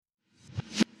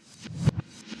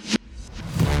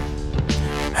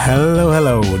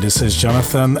Hello. This is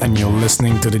Jonathan, and you're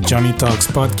listening to the Johnny Talks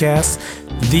podcast,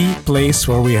 the place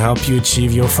where we help you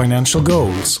achieve your financial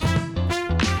goals.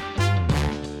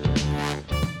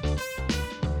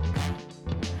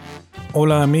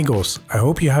 Hola, amigos. I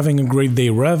hope you're having a great day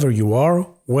wherever you are,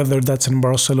 whether that's in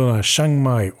Barcelona, Chiang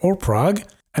Mai, or Prague.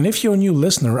 And if you're a new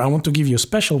listener, I want to give you a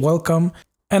special welcome,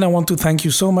 and I want to thank you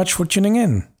so much for tuning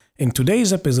in. In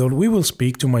today's episode, we will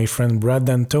speak to my friend Brad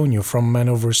D'Antonio from Men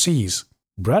Overseas.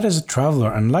 Brad is a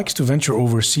traveler and likes to venture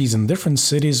overseas in different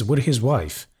cities with his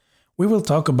wife. We will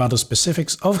talk about the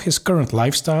specifics of his current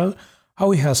lifestyle,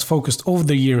 how he has focused over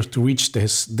the years to reach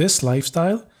this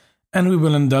lifestyle, and we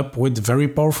will end up with very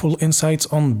powerful insights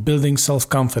on building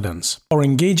self-confidence. Our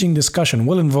engaging discussion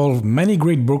will involve many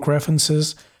great book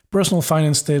references, personal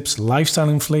finance tips, lifestyle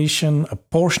inflation, a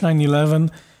Porsche 911,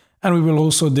 and we will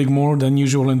also dig more than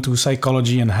usual into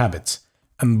psychology and habits.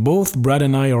 And both Brad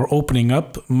and I are opening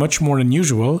up much more than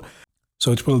usual,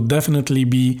 so it will definitely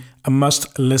be a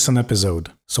must-listen episode.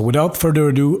 So without further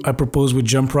ado, I propose we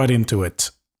jump right into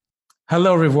it.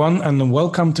 Hello everyone, and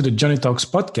welcome to the Johnny Talks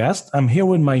podcast. I'm here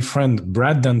with my friend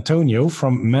Brad D'Antonio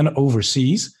from Men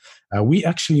Overseas. We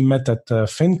actually met at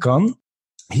FinCon.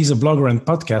 He's a blogger and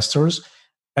podcaster,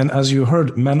 and as you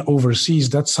heard, Men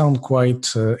Overseas, that sounds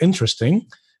quite interesting.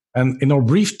 And in our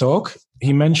brief talk,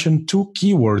 he mentioned two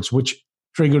keywords which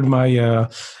triggered my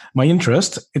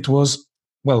interest. It was,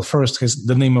 first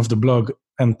the name of the blog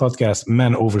and podcast,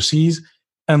 Men Overseas,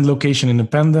 and location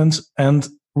independence and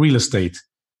real estate.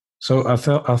 So I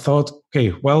thought,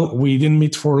 okay, we didn't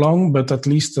meet for long, but at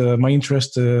least my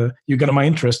interest, you got my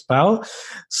interest, pal.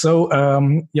 So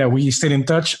we stayed in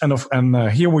touch,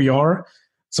 and here we are.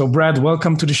 So Brad,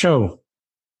 welcome to the show.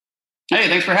 Hey,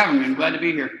 thanks for having me. I'm glad to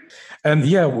be here. And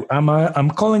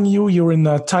I'm calling you. You're in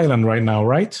Thailand right now,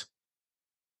 right?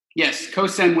 Yes, Koh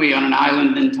Samui on an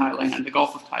island in Thailand, the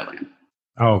Gulf of Thailand.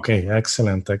 Okay,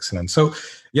 excellent. So,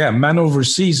 Man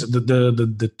Overseas,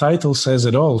 the title says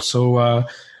it all. So, are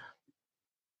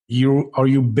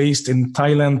you based in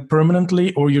Thailand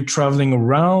permanently, or you're traveling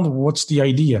around? What's the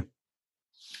idea?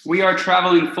 We are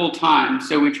traveling full time,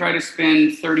 so we try to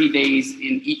spend 30 days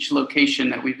in each location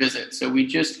that we visit. So we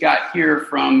just got here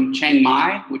from Chiang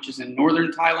Mai, which is in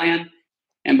northern Thailand.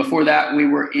 And before that, we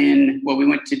went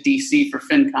to DC for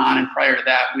FinCon. And prior to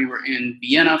that, we were in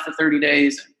Vienna for 30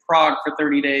 days and Prague for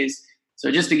 30 days.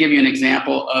 So just to give you an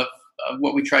example of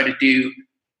what we try to do,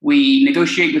 we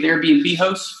negotiate with Airbnb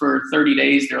hosts for 30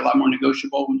 days. They're a lot more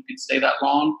negotiable when you can stay that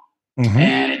long. Mm-hmm.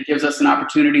 And it gives us an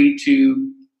opportunity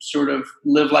to sort of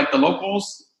live like the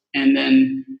locals and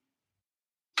then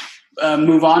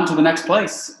move on to the next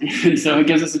place. And so it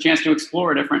gives us a chance to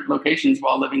explore different locations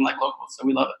while living like locals. So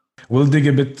we love it. We'll dig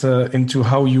a bit into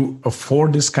how you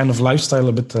afford this kind of lifestyle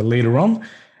a bit later on.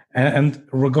 And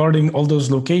regarding all those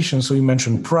locations, so you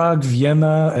mentioned Prague,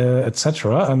 Vienna,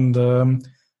 etc. And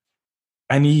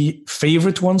any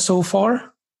favorite one so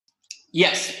far?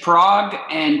 Yes, Prague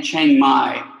and Chiang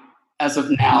Mai, as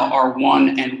of now, are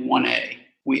 1 and 1A.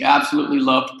 We absolutely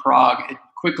loved Prague. It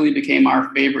quickly became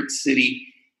our favorite city.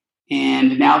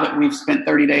 And now that we've spent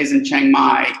 30 days in Chiang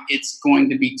Mai, it's going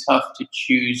to be tough to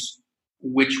choose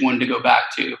which one to go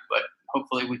back to, but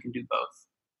hopefully we can do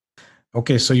both.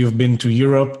 Okay, so you've been to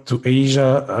Europe, to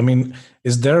Asia. I mean,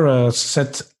 is there a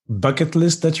set bucket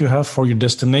list that you have for your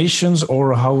destinations,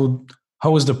 or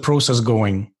how is the process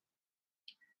going?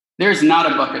 There's not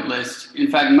a bucket list. In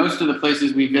fact, most of the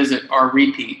places we visit are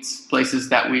repeats, places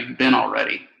that we've been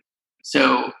already.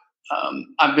 So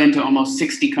I've been to almost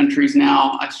 60 countries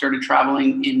now. I started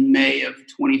traveling in May of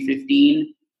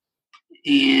 2015.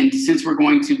 And since we're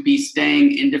going to be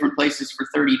staying in different places for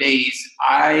 30 days,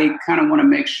 I kind of want to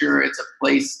make sure it's a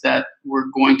place that we're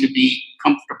going to be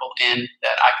comfortable in,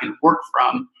 that I can work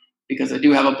from, because I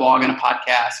do have a blog and a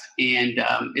podcast, and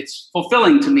it's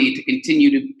fulfilling to me to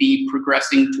continue to be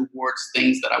progressing towards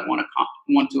things that I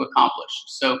want to accomplish.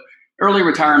 So early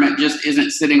retirement just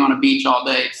isn't sitting on a beach all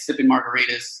day sipping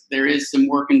margaritas. There is some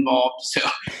work involved, so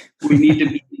we need to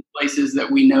be places that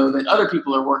we know that other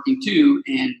people are working too,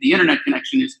 and the internet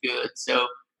connection is good. So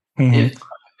if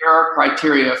there are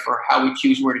criteria for how we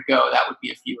choose where to go, that would be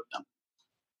a few of them.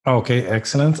 Okay,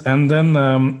 excellent. And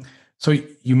then, so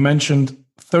you mentioned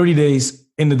 30 days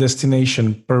in the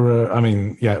destination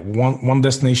one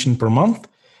destination per month.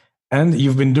 And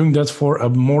you've been doing that for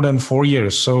more than 4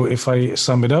 years. So if I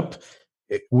sum it up,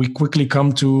 we quickly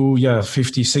come to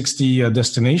 50, 60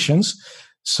 destinations.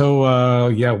 So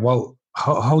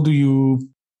how do you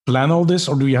plan all this,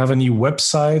 or do you have any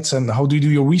websites, and how do you do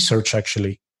your research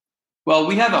actually? Well,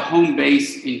 we have a home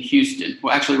base in Houston.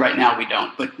 Well, actually right now we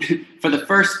don't, but for the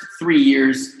first 3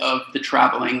 years of the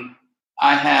traveling,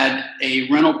 I had a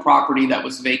rental property that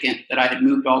was vacant that I had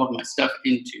moved all of my stuff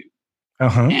into.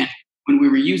 And when we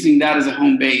were using that as a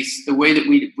home base, the way that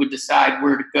we would decide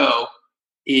where to go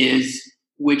is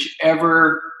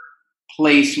whichever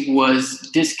place was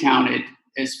discounted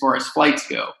as far as flights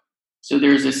go. So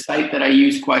there's a site that I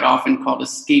use quite often called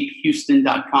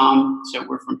escapehouston.com. So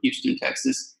we're from Houston,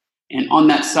 Texas. And on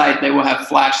that site, they will have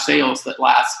flash sales that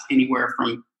last anywhere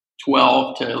from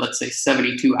 12 to, let's say,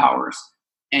 72 hours.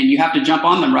 And you have to jump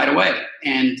on them right away.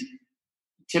 And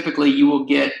typically you will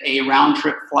get a round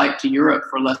trip flight to Europe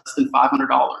for less than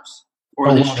 $500.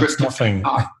 Or this trip to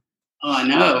Bangkok. Oh, I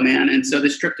know, man. And so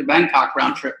this trip to Bangkok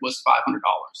round trip was $500.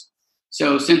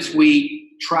 So since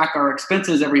we track our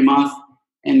expenses every month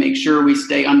and make sure we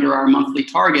stay under our monthly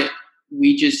target,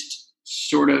 we just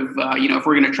sort of, if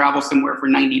we're going to travel somewhere for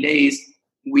 90 days,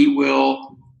 we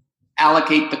will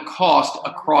allocate the cost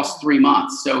across 3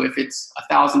 months. So if it's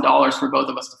 $1,000 for both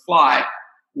of us to fly,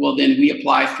 well, then we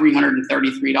apply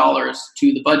 $333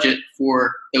 to the budget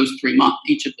for those 3 months,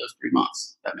 each of those 3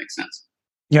 months. That makes sense.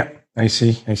 Yeah, I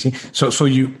see. So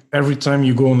you, every time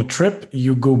you go on a trip,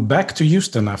 you go back to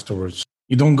Houston afterwards.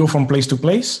 You don't go from place to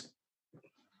place?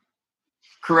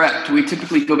 Correct. We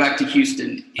typically go back to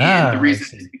Houston. And the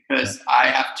reason is because I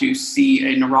have to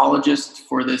see a neurologist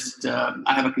for this.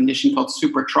 I have a condition called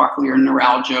supratrochlear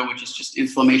neuralgia, which is just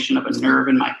inflammation of a nerve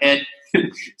in my head.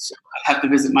 So I have to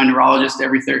visit my neurologist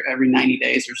every 90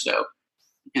 days or so.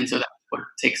 And so that's what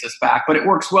takes us back. But it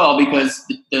works well because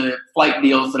the flight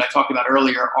deals that I talked about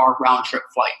earlier are round trip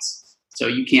flights. So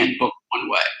you can't book one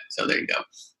way. So there you go.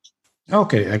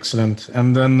 Okay, excellent.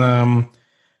 And then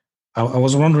I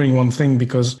was wondering one thing,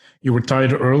 because you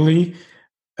retired early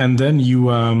and then you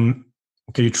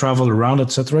travel around,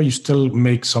 etc. You still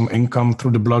make some income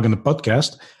through the blog and the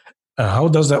podcast. How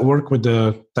does that work with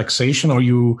the taxation? Are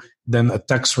you then a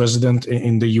tax resident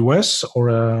in the US, or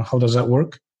how does that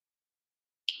work?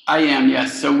 I am,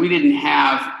 yes. So we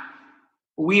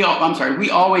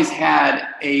always had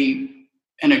an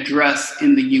address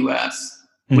in the US,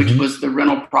 which was the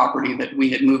rental property that we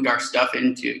had moved our stuff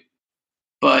into.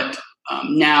 But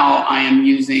now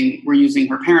we're using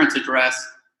her parents' address,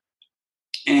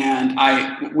 and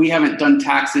we haven't done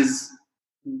taxes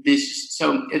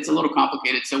so it's a little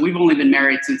complicated. So we've only been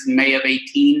married since May of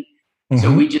 18.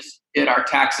 So we just did our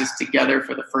taxes together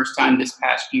for the first time this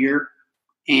past year.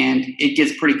 And it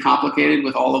gets pretty complicated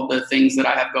with all of the things that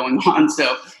I have going on.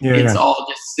 So it's all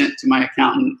just sent to my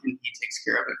accountant and he takes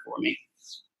care of it for me.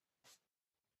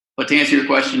 But to answer your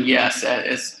question, yes,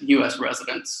 as U.S.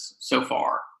 residents so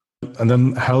far. And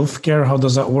then healthcare, how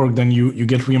does that work? Then you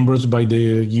get reimbursed by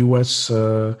the U.S.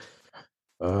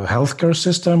 Healthcare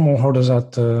system, or how does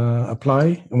that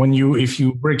apply? If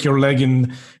you break your leg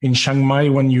in Chiang Mai,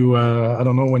 when you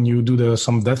when you do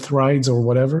some death rides or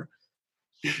whatever.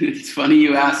 It's funny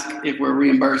you ask if we're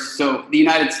reimbursed. So the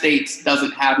United States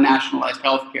doesn't have nationalized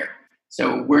healthcare,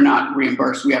 so we're not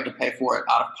reimbursed. We have to pay for it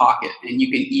out of pocket, and you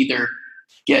can either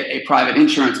get a private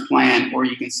insurance plan or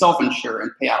you can self-insure and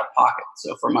pay out of pocket.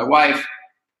 So for my wife,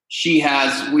 we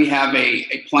have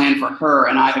a plan for her,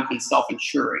 and I have been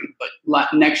self-insuring.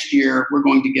 But next year, we're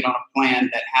going to get on a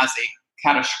plan that has a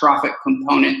catastrophic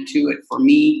component to it for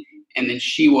me, and then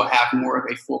she will have more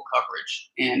of a full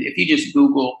coverage. And if you just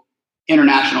Google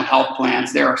international health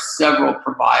plans, there are several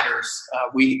providers.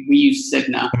 We use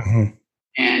Cigna.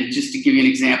 And just to give you an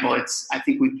example, I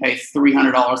think we pay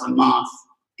 $300 a month,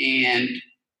 and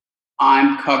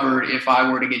I'm covered if I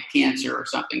were to get cancer or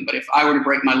something. But if I were to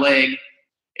break my leg,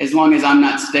 as long as I'm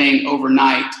not staying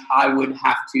overnight, I would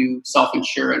have to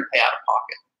self-insure and pay out of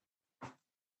pocket.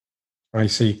 I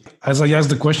see. As I asked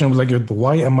the question, I was like,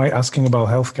 why am I asking about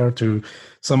healthcare to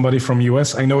somebody from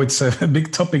US? I know it's a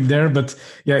big topic there, but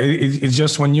yeah, it's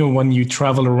just when you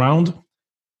travel around,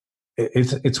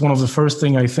 it's one of the first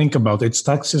thing I think about. It's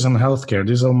taxes and healthcare.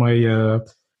 These are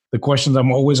the questions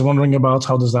I'm always wondering about.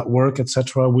 How does that work,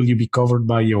 etc.? Will you be covered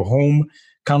by your home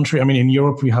country? I mean, in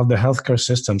Europe, we have the healthcare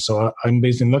system. So I'm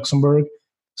based in Luxembourg.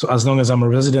 So as long as I'm a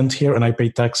resident here and I pay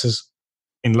taxes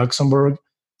in Luxembourg,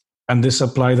 and this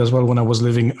applied as well when I was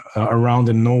living around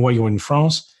in Norway or in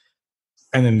France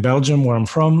and in Belgium, where I'm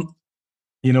from,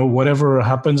 whatever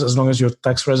happens, as long as you're a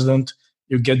tax resident,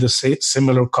 you get the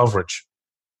similar coverage.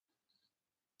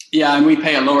 Yeah, and we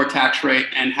pay a lower tax rate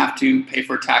and have to pay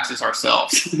for taxes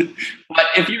ourselves. But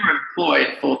if you're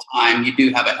employed full-time, you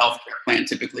do have a healthcare plan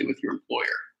typically with your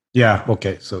employer. Yeah,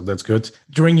 okay, so that's good.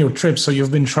 During your trip, so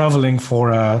you've been traveling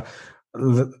for a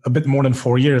bit more than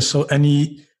 4 years. So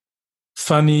any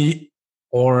funny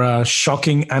or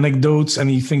shocking anecdotes,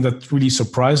 anything that really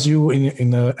surprised you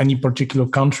in any particular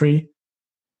country?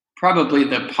 Probably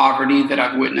the poverty that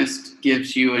I've witnessed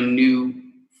gives you a new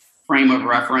frame of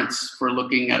reference for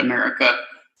looking at America.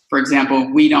 For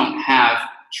example, we don't have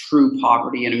true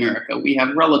poverty in America. We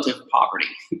have relative poverty,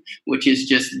 which is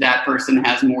just that person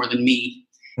has more than me.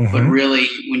 Mm-hmm. But really,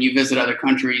 when you visit other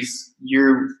countries,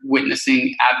 you're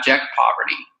witnessing abject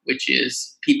poverty, which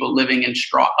is people living in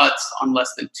straw huts on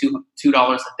less than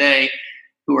 $2 a day,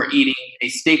 who are eating a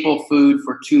staple food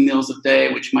for 2 meals a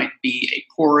day, which might be a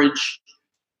porridge.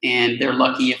 And they're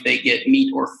lucky if they get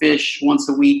meat or fish once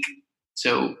a week.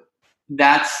 So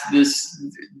that's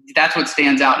what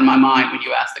stands out in my mind when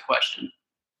you ask the question.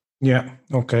 Yeah.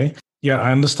 Okay. Yeah,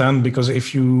 I understand, because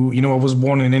if I was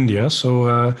born in India,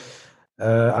 so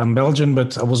I'm Belgian,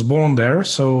 but I was born there.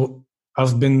 So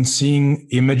I've been seeing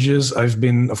images. I've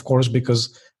been, of course,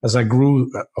 because as I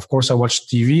grew, of course, I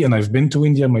watched TV, and I've been to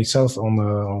India myself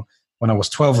when I was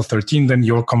 12 or 13. Then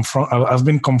I've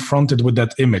been confronted with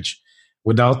that image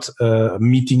without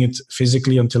meeting it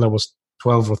physically until I was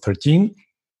 12 or 13.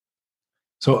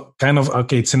 So kind of,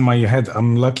 okay, it's in my head.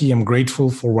 I'm lucky. I'm grateful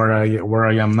for where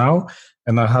I am now,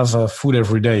 and I have food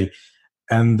every day.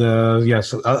 And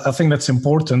so I think that's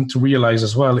important to realize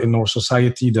as well in our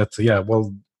society that,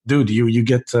 dude, you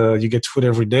get food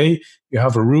every day. You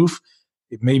have a roof.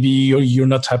 Maybe you're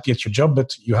not happy at your job,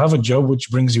 but you have a job which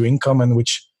brings you income and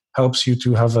which helps you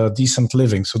to have a decent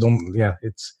living. So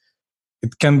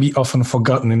it can be often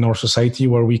forgotten in our society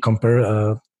where we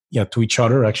compare to each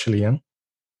other, actually. Yeah?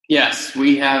 Yes,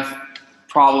 we have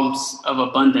problems of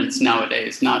abundance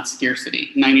nowadays, not scarcity.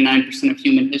 99% of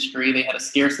human history, they had a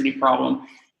scarcity problem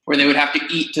where they would have to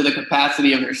eat to the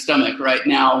capacity of their stomach. Right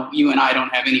now, you and I don't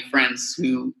have any friends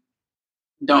who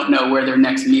don't know where their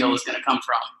next meal is going to come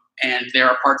from. And there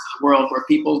are parts of the world where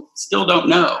people still don't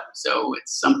know. So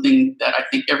it's something that I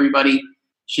think everybody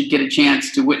should get a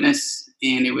chance to witness,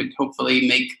 and it would hopefully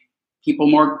make people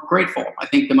more grateful. I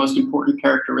think the most important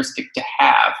characteristic to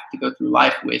have to go through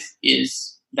life with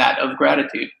is that of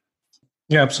gratitude.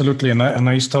 Yeah, absolutely. And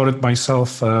I started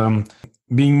myself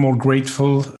being more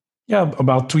grateful. Yeah,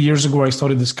 about 2 years ago, I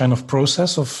started this kind of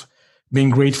process of being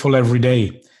grateful every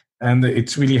day. And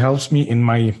it really helps me in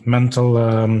my mental,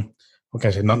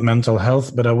 not mental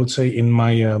health, but I would say in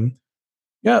my,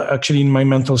 in my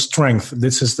mental strength.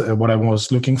 This is what I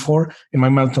was looking for, in my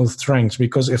mental strength,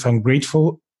 because if I'm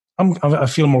grateful, I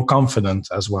feel more confident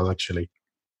as well, actually.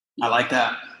 I like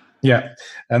that. Yeah,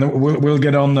 and we'll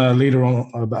get on later on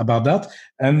about that.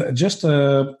 And just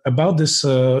about this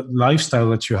lifestyle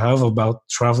that you have, about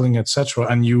traveling, etc.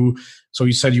 And you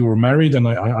said you were married, and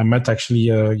I met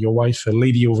actually your wife, a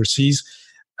lady overseas.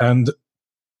 And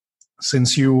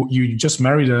since you just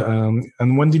married,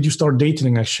 and when did you start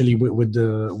dating actually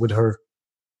with her?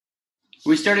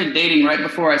 We started dating right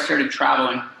before I started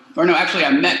traveling. Or no, actually,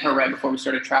 I met her right before we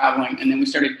started traveling, and then we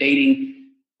started dating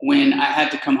when I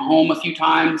had to come home a few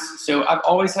times. So I've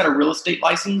always had a real estate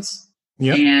license,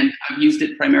 and I've used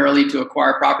it primarily to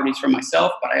acquire properties for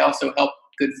myself, but I also help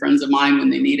good friends of mine when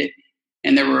they need it.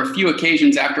 And there were a few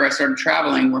occasions after I started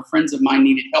traveling where friends of mine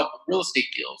needed help with real estate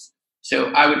deals.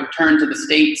 So I would return to the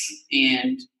States,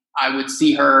 and I would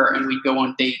see her, and we'd go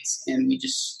on dates, and we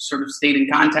just sort of stayed in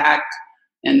contact.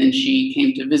 And then she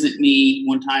came to visit me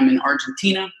one time in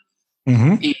Argentina.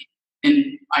 Mm-hmm.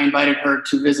 And I invited her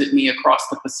to visit me across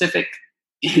the Pacific.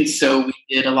 And so we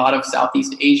did a lot of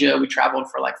Southeast Asia. We traveled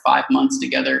for like 5 months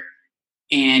together.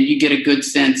 And you get a good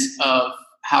sense of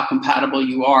how compatible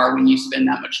you are when you spend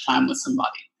that much time with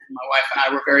somebody. And my wife and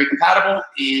I were very compatible.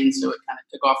 And so it kind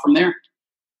of took off from there.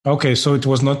 Okay, so it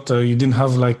was not, you didn't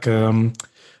have like,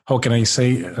 how can I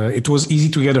say, it was easy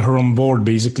to get her on board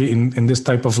basically in this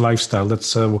type of lifestyle.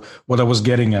 That's what I was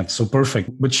getting at. So perfect.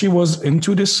 But she was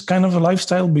into this kind of a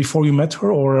lifestyle before you met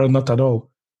her, or not at all?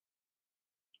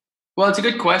 Well, it's a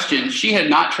good question. She had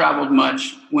not traveled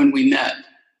much when we met.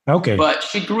 Okay. But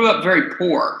she grew up very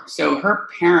poor. So her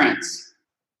parents,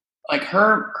 like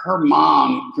her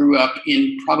mom grew up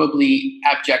in probably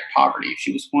abject poverty.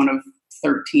 She was one of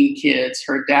 13 kids.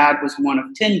 Her dad was one of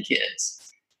 10 kids.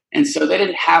 And so they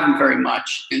didn't have very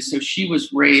much. And so she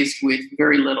was raised with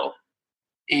very little.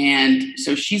 And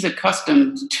so she's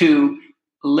accustomed to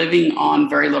living on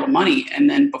very little money. And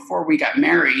then before we got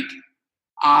married,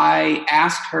 I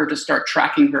asked her to start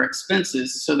tracking her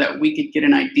expenses so that we could get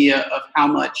an idea of how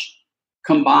much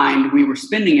combined we were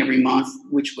spending every month,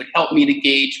 which would help me to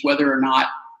gauge whether or not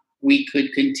we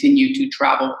could continue to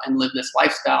travel and live this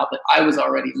lifestyle that I was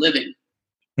already living.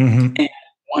 Mm-hmm. And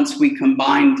once we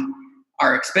combined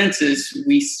our expenses,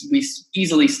 we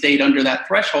easily stayed under that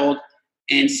threshold.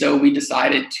 And so we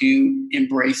decided to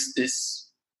embrace this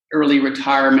early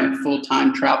retirement,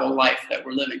 full-time travel life that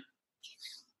we're living.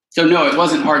 So no, it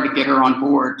wasn't hard to get her on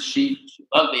board. She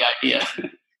loved the idea.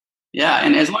 Yeah,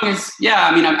 and as long as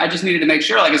I just needed to make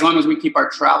sure, like, as long as we keep our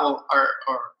travel,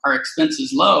 our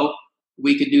expenses low,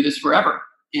 we could do this forever.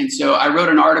 And so I wrote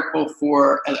an article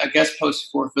for a guest post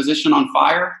for Physician on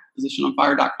Fire,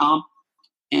 physicianonfire.com.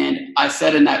 And I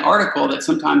said in that article that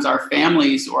sometimes our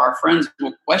families or our friends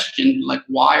will question, like,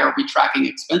 why are we tracking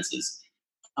expenses?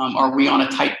 Are we on a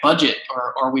tight budget,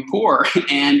 or are we poor?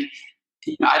 And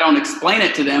I don't explain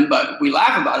it to them, but we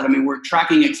laugh about it. I mean, we're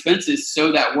tracking expenses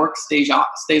so that work stays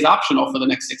optional for the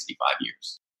next 65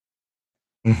 years.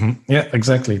 Mm-hmm. Yeah,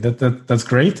 exactly. That's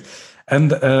great.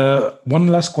 And one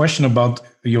last question about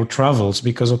your travels,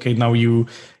 because now you're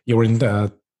in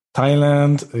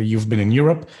Thailand, you've been in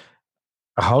Europe.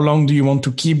 How long do you want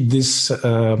to keep this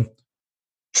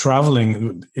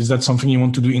traveling? Is that something you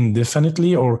want to do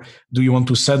indefinitely, or do you want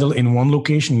to settle in one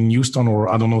location in Houston, or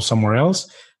I don't know, somewhere else?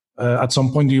 At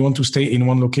some point, do you want to stay in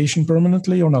one location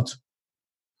permanently or not?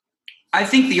 I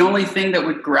think the only thing that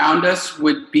would ground us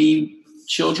would be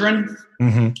children,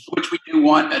 which we do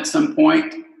want at some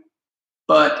point.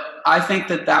 But I think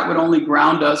that would only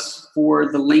ground us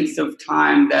for the length of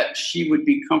time that she would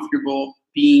be comfortable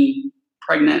being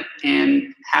pregnant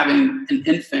and having an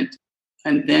infant.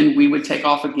 And then we would take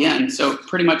off again. So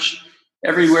pretty much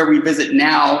everywhere we visit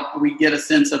now, we get a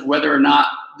sense of whether or not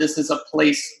this is a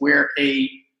place where a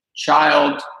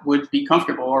child would be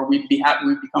comfortable, or we'd be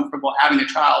comfortable having a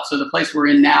child. So the place we're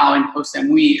in now in Koh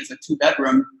Samui is a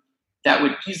 2-bedroom that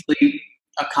would easily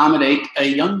accommodate a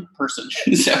young person.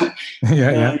 So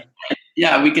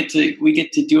we get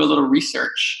to do a little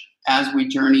research as we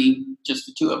journey, just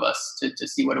the two of us, to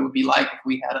see what it would be like if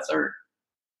we had a third.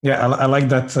 Yeah, I like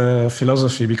that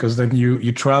philosophy, because then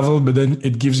you travel, but then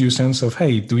it gives you a sense of,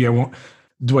 hey,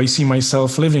 do I see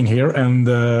myself living here? And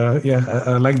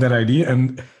I like that idea.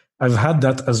 And I've had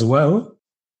that as well.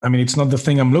 I mean, it's not the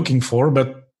thing I'm looking for,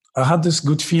 but I had this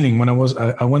good feeling when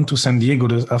I went to San Diego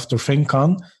after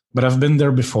FinCon, but I've been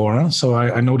there before, so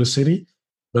I know the city.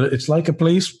 But it's like a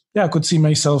place, I could see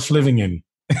myself living in.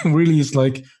 Really, it's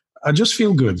like, I just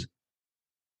feel good.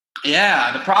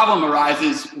 Yeah, the problem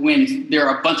arises when there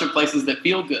are a bunch of places that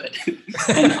feel good.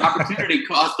 And opportunity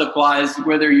cost applies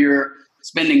whether you're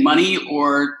spending money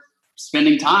or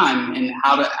spending time, and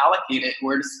how to allocate it,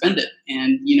 where to spend it.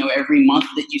 And, every month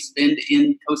that you spend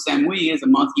in Koh Samui is a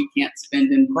month you can't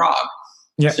spend in Prague.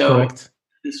 Yeah, so correct.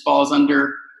 This falls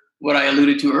under what I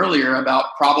alluded to earlier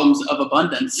about problems of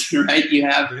abundance, right? You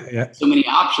have so many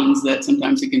options that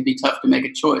sometimes it can be tough to make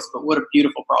a choice, but what a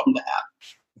beautiful problem to have.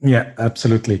 Yeah,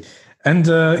 absolutely. And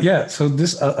so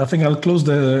this, I think I'll close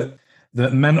the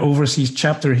Men Overseas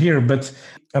chapter here, but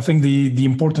I think the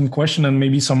important question, and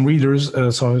maybe some readers,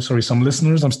 some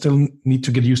listeners, I'm still need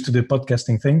to get used to the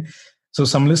podcasting thing. So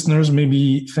some listeners may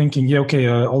be thinking,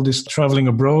 all this traveling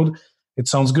abroad, it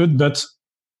sounds good, but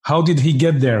how did he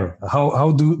get there?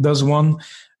 How does one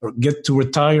get to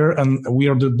retire? And we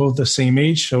are both the same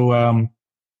age. So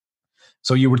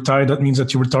you retired, that means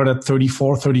that you retired at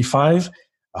 34, 35.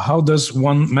 How does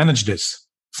one manage this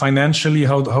financially?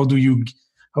 How do you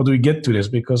get to this?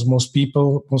 Because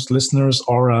most listeners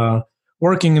are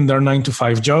working in their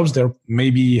 9-to-5 jobs. They're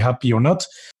maybe happy or not.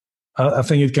 I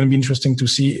think it can be interesting to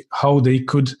see how they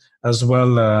could as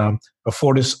well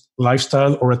afford this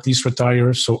lifestyle, or at least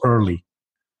retire so early.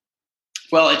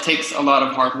 Well, it takes a lot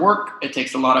of hard work. It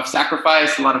takes a lot of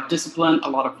sacrifice, a lot of discipline, a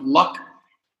lot of luck.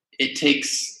 It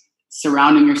takes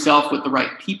surrounding yourself with the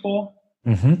right people.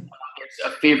 Mm-hmm. There's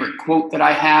a favorite quote that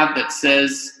I have that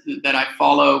says, that I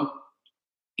follow,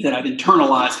 that I've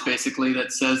internalized basically,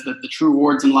 that says that the true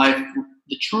rewards in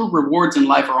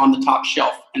life are on the top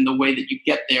shelf, and the way that you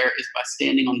get there is by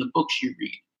standing on the books you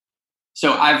read.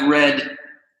 So I've read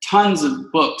tons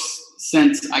of books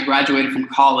since I graduated from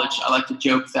college. I like to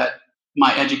joke that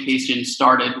my education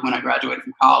started when I graduated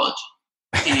from college.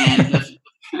 And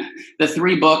the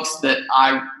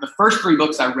first three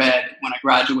books I read when I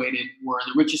graduated were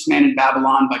The Richest Man in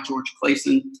Babylon by George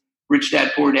Clason, Rich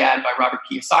Dad, Poor Dad by Robert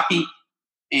Kiyosaki,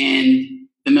 and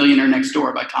The Millionaire Next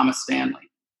Door by Thomas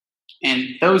Stanley.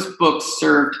 And those books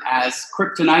served as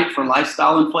kryptonite for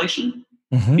lifestyle inflation,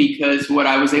 because what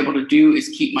I was able to do is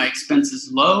keep my expenses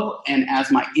low. And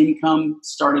as my income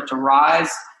started to rise,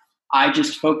 I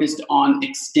just focused on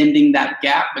extending that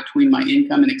gap between my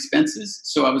income and expenses.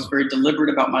 So I was very deliberate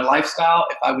about my lifestyle.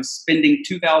 If I was spending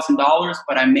 $2,000,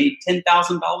 but I made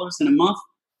 $10,000 in a month,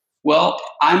 well,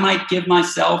 I might give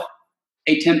myself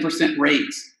a 10%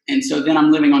 raise. And so then I'm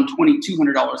living on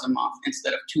 $2,200 a month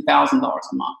instead of $2,000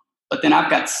 a month. But then I've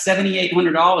got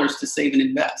 $7,800 to save and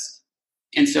invest.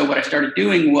 And so what I started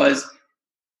doing was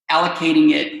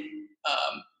allocating it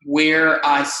where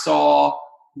I saw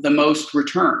the most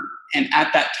return. And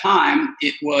at that time,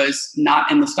 it was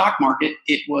not in the stock market.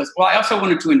 It was, well, I also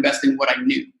wanted to invest in what I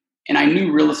knew. And I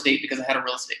knew real estate because I had a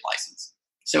real estate license.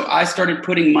 So I started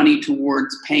putting money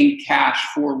towards paying cash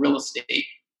for real estate,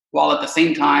 while at the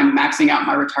same time maxing out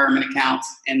my retirement accounts.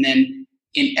 And then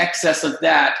in excess of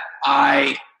that,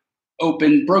 I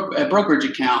opened a brokerage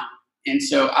account. And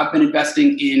so I've been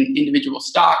investing in individual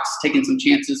stocks, taking some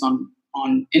chances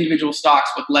on individual stocks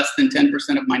with less than 10%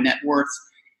 of my net worth.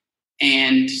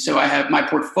 And so I have my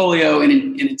portfolio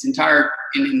in its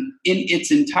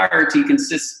entirety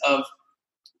consists of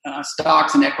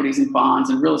stocks and equities and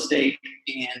bonds and real estate.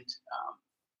 And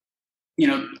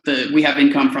we have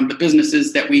income from the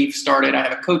businesses that we've started. I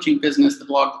have a coaching business, the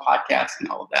blog, the podcast, and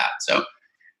all of that. So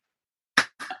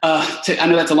I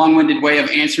know that's a long-winded way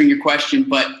of answering your question,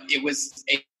 but it was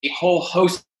a whole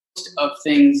host of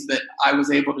things that I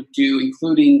was able to do,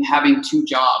 including having 2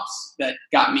 jobs that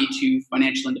got me to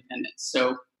financial independence.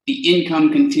 So the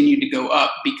income continued to go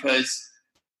up because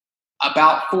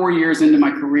about 4 years into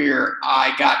my career,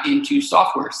 I got into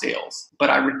software sales, but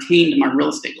I retained my real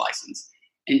estate license.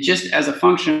 And just as a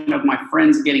function of my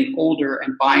friends getting older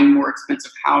and buying more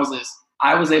expensive houses,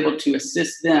 I was able to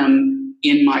assist them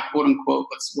in my quote unquote,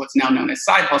 what's now known as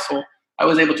side hustle. I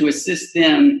was able to assist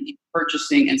them in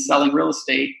purchasing and selling real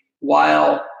estate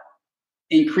while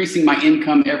increasing my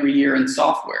income every year in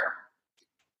software.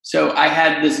 So I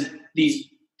had this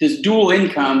dual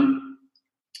income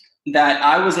that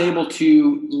I was able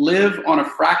to live on a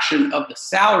fraction of the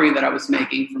salary that I was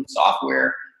making from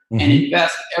software and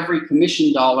invest every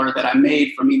commission dollar that I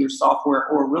made from either software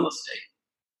or real estate.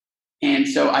 And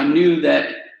so I knew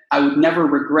that I would never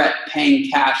regret paying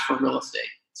cash for real estate.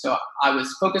 So I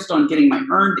was focused on getting my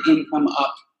earned income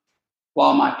up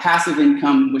while my passive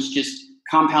income was just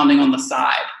compounding on the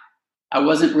side. I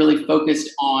wasn't really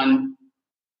focused on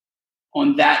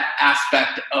that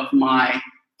aspect of my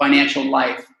financial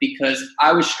life because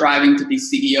I was striving to be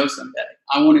CEO someday.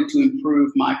 I wanted to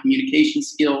improve my communication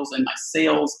skills and my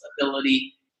sales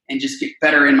ability and just get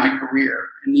better in my career.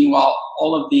 And meanwhile,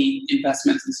 all of the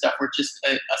investments and stuff were just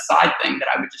a side thing that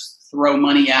I would just throw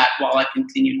money at while I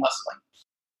continued hustling.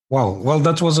 Wow. Well,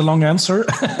 that was a long answer,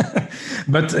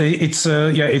 but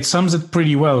it sums it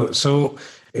pretty well. So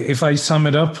if I sum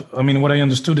it up, I mean, what I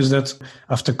understood is that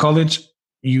after college,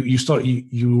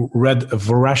 you read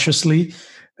voraciously,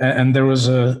 and there was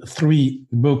 3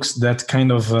 books that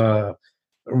kind of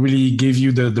really gave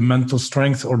you the mental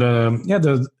strength or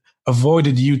the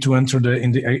avoided you to enter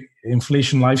in the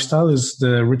inflation lifestyle. Is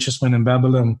The Richest Man in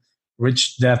Babylon,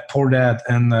 Rich Dad, Poor Dad,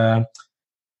 and the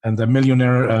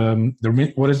Millionaire.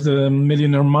 What is The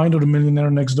Millionaire Mind or The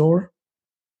Millionaire Next Door?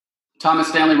 Thomas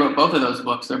Stanley wrote both of those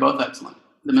books. They're both excellent.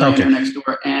 The Millionaire Next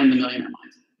Door and The Millionaire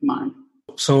Mind.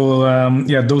 So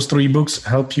those 3 books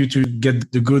help you to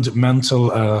get the good mental.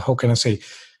 How can I say?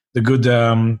 The good.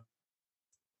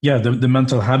 The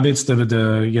mental habits,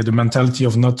 the mentality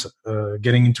of not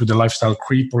getting into the lifestyle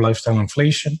creep or lifestyle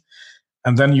inflation.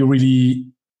 And then you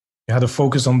had a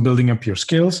focus on building up your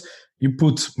skills. You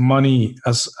put money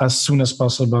as soon as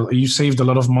possible. You saved a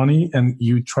lot of money and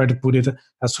you try to put it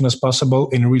as soon as possible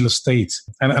in real estate.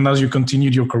 And as you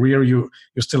continued your career, you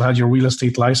still had your real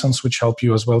estate license, which helped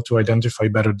you as well to identify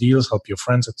better deals, help your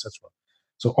friends, etc.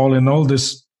 So all in all,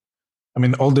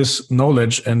 all this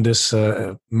knowledge and this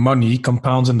money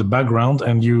compounds in the background,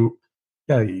 and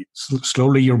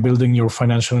slowly you're building your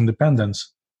financial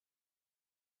independence.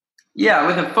 Yeah,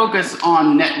 with a focus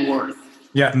on net worth.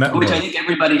 Yeah, which I think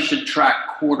everybody should track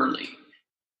quarterly.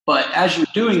 But as you're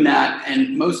doing that,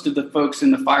 and most of the folks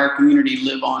in the FIRE community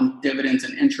live on dividends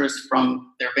and interest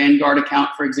from their Vanguard account,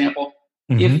 for example,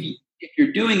 if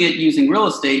you're doing it using real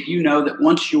estate, you know that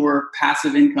once your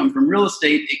passive income from real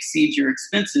estate exceeds your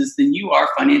expenses, then you are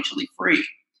financially free.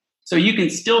 So you can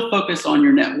still focus on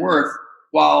your net worth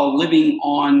while living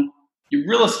on your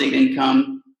real estate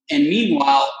income. And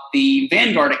meanwhile, the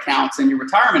Vanguard accounts and your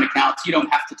retirement accounts, you don't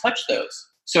have to touch those.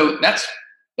 So that's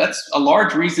a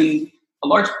large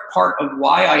part of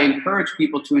why I encourage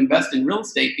people to invest in real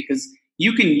estate, because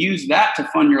you can use that to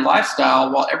fund your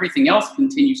lifestyle while everything else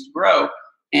continues to grow.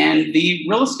 And the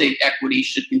real estate equity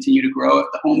should continue to grow if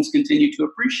the homes continue to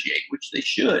appreciate, which they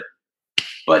should.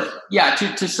 But yeah,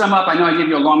 to sum up, I know I gave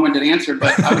you a long-winded answer,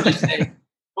 but I would just say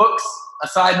books, a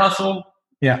side hustle,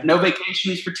 no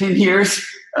vacations for 10 years.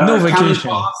 No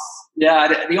vacation.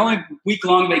 Yeah, the only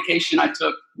week-long vacation I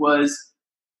took was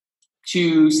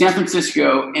to San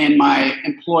Francisco, and my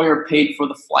employer paid for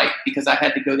the flight because I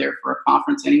had to go there for a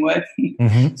conference anyway.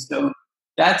 So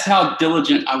that's how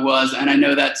diligent I was. And I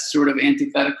know that's sort of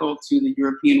antithetical to the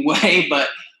European way, but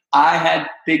I had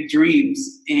big dreams.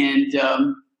 And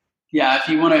if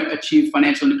you want to achieve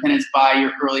financial independence by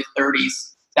your early 30s,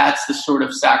 that's the sort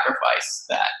of sacrifice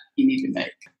that you need to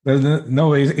make.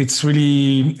 No, it's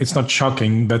not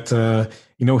shocking, but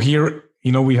here,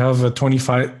 we have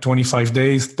 25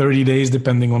 days, 30 days,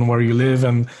 depending on where you live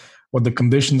and what the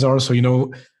conditions are. So,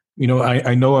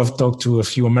 I know I've talked to a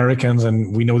few Americans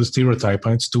and we know the stereotype,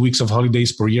 and it's 2 weeks of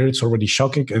holidays per year. It's already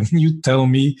shocking. And you tell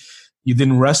me you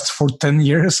didn't rest for 10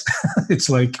 years. It's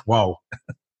like, wow.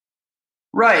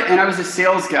 Right. And I was a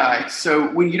sales guy. So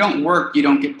when you don't work, you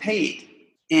don't get paid.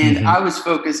 And I was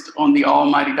focused on the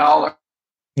almighty dollar.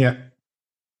 Yeah.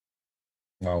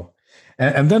 Wow.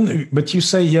 And then, but you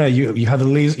say, you had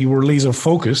you were laser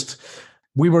focused.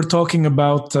 We were talking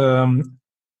about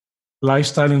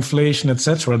lifestyle inflation,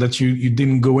 etc., that you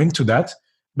didn't go into that,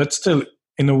 but still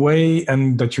in a way,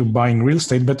 and that you're buying real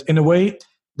estate, but in a way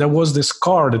there was this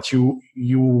car that you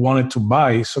wanted to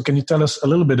buy. So can you tell us a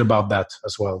little bit about that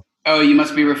as well? Oh, you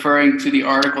must be referring to the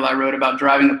article I wrote about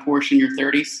driving a Porsche in your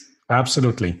 30s?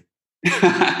 Absolutely.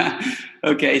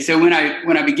 Okay. So when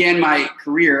I began my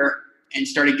career and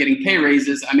started getting pay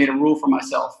raises, I made a rule for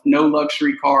myself: no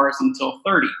luxury cars until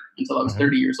I was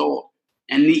 30 years old.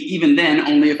 And even then,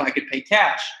 only if I could pay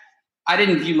cash. I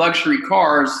didn't view luxury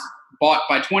cars bought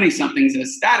by 20-somethings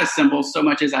as status symbols so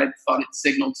much as I thought it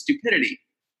signaled stupidity,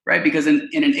 right? Because in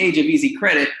an age of easy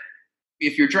credit,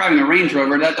 if you're driving a Range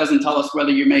Rover, that doesn't tell us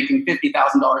whether you're making $50,000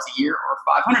 a year or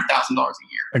 $500,000 a year.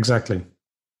 Exactly.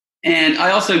 And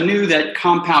I also knew that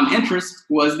compound interest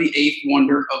was the eighth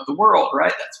wonder of the world,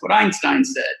 right? That's what Einstein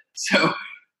said. So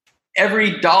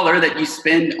every dollar that you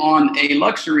spend on a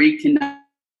luxury cannot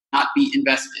be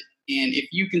invested. And if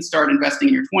you can start investing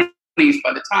in your 20s,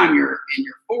 by the time you're in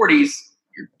your 40s,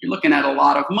 you're looking at a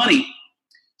lot of money.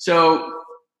 So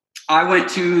I went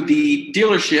to the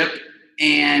dealership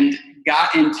and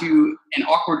got into an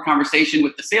awkward conversation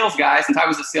with the sales guy. Since I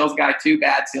was a sales guy too,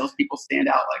 bad salespeople stand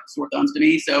out like sore thumbs to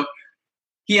me. So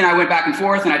he and I went back and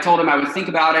forth, and I told him I would think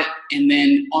about it. And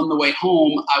then on the way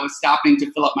home, I was stopping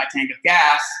to fill up my tank of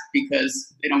gas,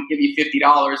 because they don't give you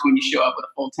 $50 when you show up with a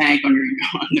full tank on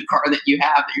the car that you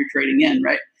have that you're trading in,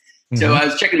 right? Mm-hmm. So I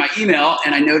was checking my email,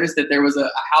 and I noticed that there was a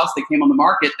house that came on the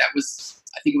market that was,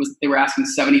 they were asking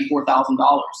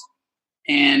 $74,000.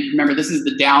 And remember, this is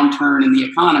the downturn in the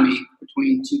economy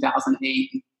between 2008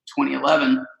 and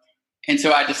 2011. And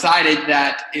so I decided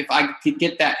that if I could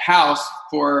get that house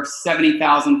for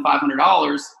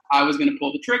 $70,500, I was going to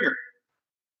pull the trigger.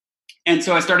 And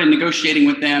so I started negotiating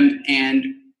with them. And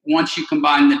once you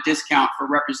combine the discount for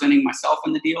representing myself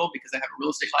in the deal, because I have a real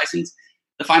estate license,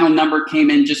 the final number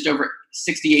came in just over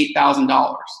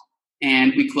 $68,000.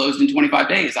 And we closed in 25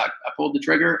 days. I pulled the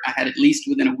trigger. I had it leased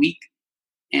within a week.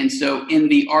 And so in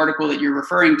the article that you're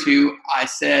referring to, I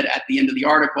said at the end of the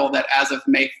article that as of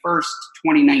May 1st,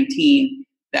 2019,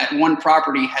 that one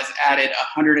property has added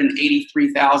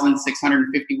 $183,651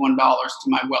 to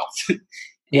my wealth.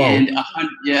 And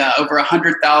over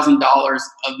 $100,000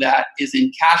 of that is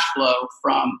in cash flow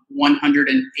from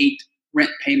 108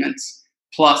 rent payments,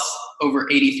 plus over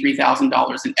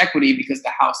 $83,000 in equity, because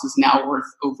the house is now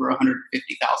worth over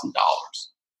 $150,000.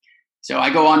 So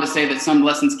I go on to say that some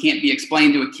lessons can't be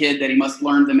explained to a kid, that he must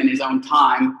learn them in his own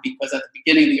time, because at the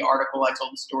beginning of the article, I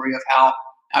told the story of how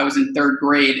I was in third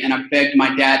grade and I begged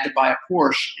my dad to buy a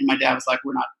Porsche, and my dad was like,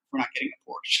 we're not getting a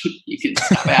Porsche. You can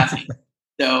stop asking.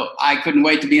 So I couldn't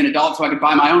wait to be an adult so I could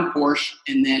buy my own Porsche.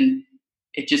 And then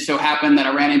it just so happened that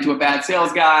I ran into a bad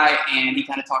sales guy, and he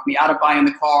kind of talked me out of buying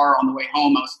the car. On the way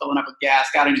home, I was filling up with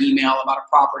gas, got an email about a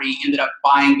property, ended up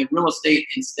buying the real estate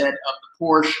instead of the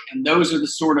Porsche. And those are the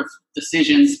sort of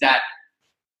decisions that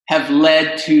have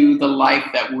led to the life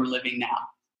that we're living now,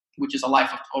 which is a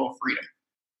life of total freedom.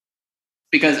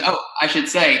 Because, I should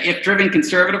say, if driven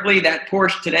conservatively, that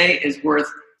Porsche today is worth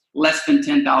less than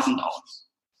 $10,000.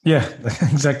 Yeah,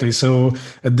 exactly. So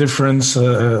a difference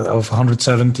of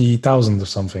 170,000 or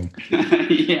something.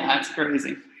 Yeah, it's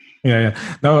crazy. Yeah.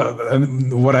 Now,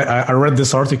 what I read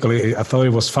this article, I thought it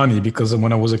was funny, because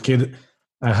when I was a kid,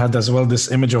 I had as well this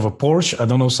image of a Porsche. I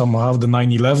don't know, somehow the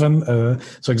 911.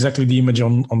 So exactly the image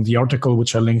on the article,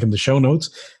 which I link in the show notes.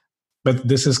 But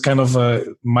this is kind of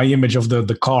my image of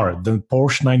the car, the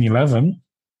Porsche 911,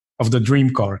 of the dream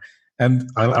car.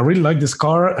 And I really like this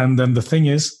car. And then the thing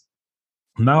is,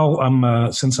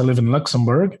 now since I live in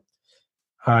Luxembourg,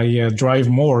 I drive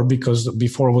more, because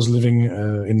before I was living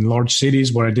in large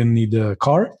cities where I didn't need a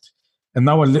car. And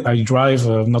now I drive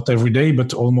not every day,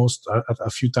 but almost a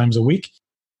few times a week.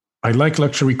 I like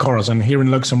luxury cars. And here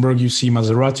in Luxembourg, you see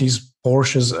Maseratis,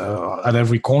 Porsches at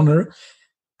every corner.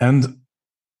 And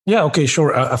yeah, okay,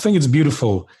 sure. I think it's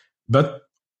beautiful. But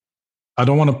I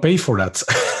don't want to pay for that.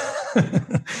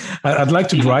 I'd like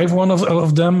to drive one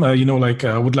of them. I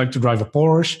would like to drive a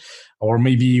Porsche, or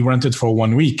maybe rent it for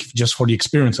 1 week just for the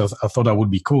experience. I thought that would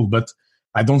be cool, but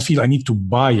I don't feel I need to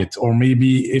buy it. Or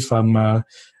maybe if I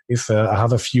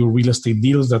have a few real estate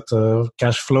deals that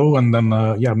cash flow, and then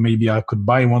maybe I could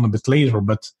buy one a bit later.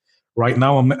 But right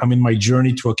now I'm in my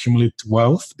journey to accumulate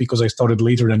wealth because I started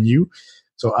later than you.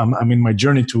 So I'm in my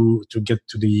journey to get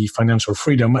to the financial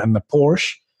freedom, and the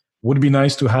Porsche would be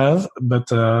nice to have,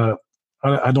 but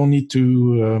I don't need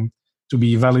to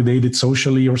be validated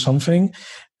socially or something,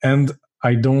 and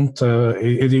I don't.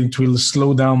 It will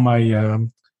slow down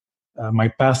my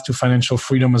path to financial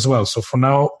freedom as well. So for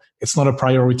now, it's not a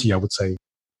priority, I would say.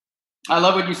 I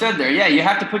love what you said there. Yeah, you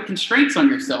have to put constraints on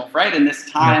yourself, right, in this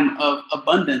time of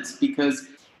abundance, because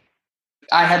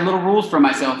I had little rules for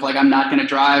myself, like I'm not going to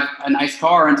drive a nice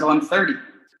car until I'm 30.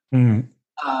 Mm-hmm.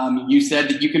 You said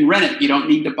that you can rent it. You don't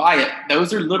need to buy it.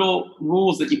 Those are little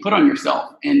rules that you put on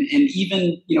yourself. And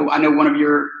even, I know one of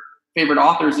your favorite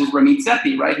authors is Ramit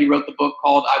Sethi, right? He wrote the book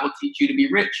called I Will Teach You to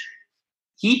Be Rich.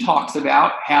 He talks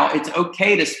about how it's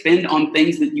okay to spend on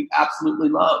things that you absolutely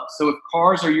love. So if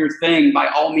cars are your thing, by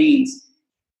all means,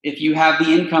 if you have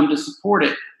the income to support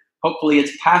it, hopefully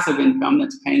it's passive income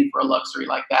that's paying for a luxury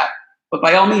like that. But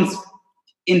by all means,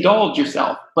 indulge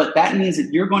yourself. But that means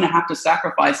that you're going to have to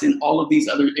sacrifice in all of these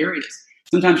other areas.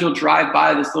 Sometimes you'll drive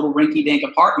by this little rinky-dink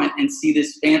apartment and see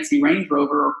this fancy Range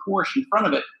Rover or Porsche in front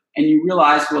of it. And you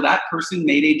realize, well, that person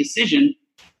made a decision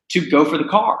to go for the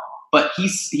car, but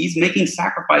he's making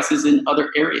sacrifices in other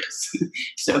areas.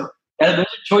 So those are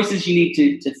choices you need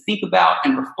to think about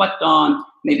and reflect on.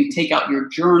 Maybe take out your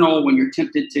journal when you're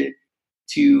tempted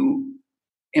to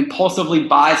impulsively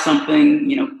buy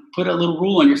something. Put a little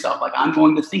rule on yourself, like I'm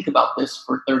going to think about this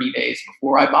for 30 days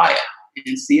before I buy it,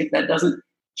 and see if that doesn't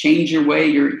change your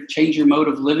mode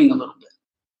of living a little bit.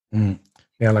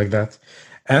 Yeah, like that.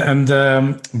 And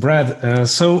Brad,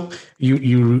 so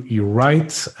you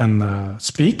write and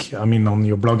speak, on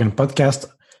your blog and podcast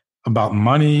about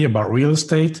money, about real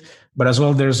estate, but as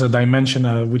well there's a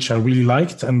dimension which I really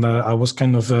liked, and I was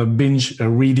kind of binge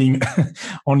reading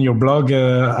on your blog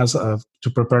as to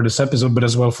prepare this episode, but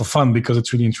as well for fun because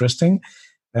it's really interesting.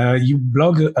 You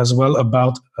blog as well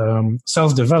about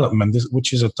self-development,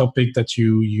 which is a topic that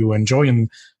you enjoy, and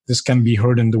this can be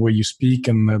heard in the way you speak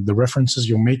and the references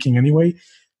you're making anyway.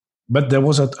 But there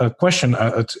was a question.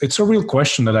 It's a real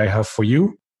question that I have for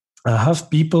you. I have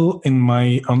people in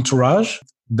my entourage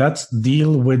that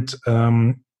deal with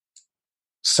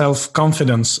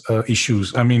self-confidence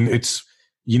issues.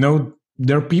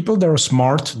 There are people that are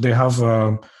smart. They have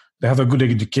a good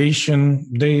education.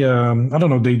 They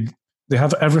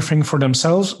have everything for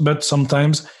themselves. But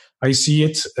sometimes I see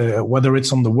it, whether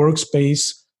it's on the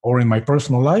workspace or in my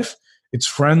personal life, it's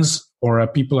friends or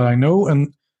people I know,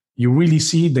 and you really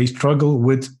see they struggle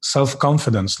with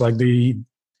self-confidence. Like they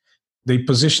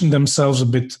position themselves a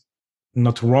bit,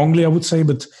 not wrongly, I would say,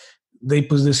 but they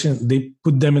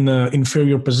put them in an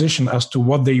inferior position as to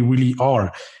what they really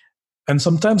are. And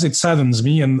sometimes it saddens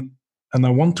me, and I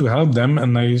want to help them.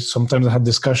 And I sometimes have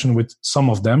discussion with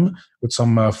some of them, with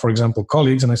some, for example,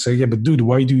 colleagues. And I say, yeah, but dude,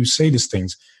 why do you say these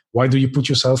things? Why do you put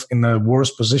yourself in a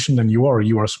worse position than you are?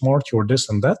 You are smart, you're this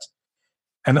and that.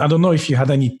 And I don't know if you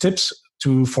had any tips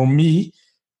for me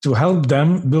to help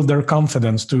them build their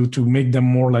confidence, to make them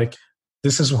more like,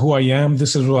 this is who I am,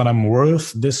 this is what I'm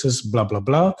worth, this is blah, blah,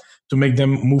 blah, to make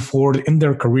them move forward in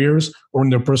their careers or in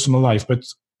their personal life. But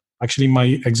actually,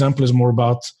 my example is more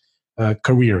about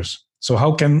careers. So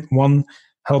how can one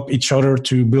help each other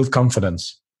to build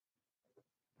confidence?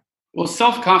 Well,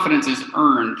 self-confidence is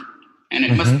earned, and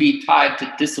it must be tied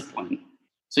to discipline.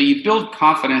 So you build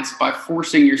confidence by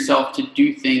forcing yourself to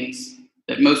do things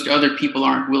that most other people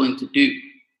aren't willing to do.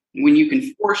 When you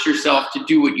can force yourself to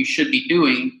do what you should be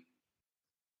doing,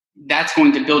 that's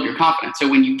going to build your confidence. So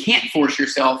when you can't force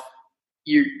yourself,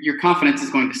 your confidence is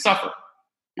going to suffer.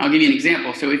 Now, I'll give you an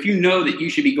example. So if you know that you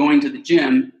should be going to the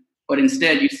gym, but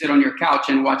instead you sit on your couch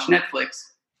and watch Netflix,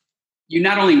 you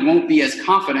not only won't be as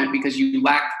confident because you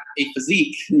lack a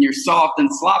physique and you're soft and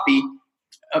sloppy,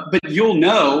 but you'll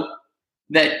know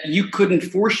that you couldn't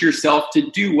force yourself to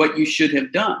do what you should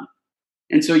have done.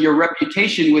 And so your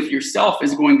reputation with yourself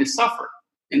is going to suffer,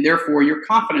 and therefore your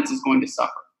confidence is going to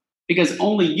suffer, because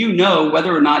only you know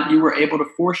whether or not you were able to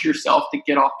force yourself to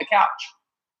get off the couch.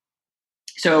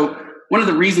 So one of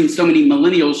the reasons so many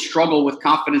millennials struggle with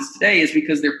confidence today is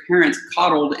because their parents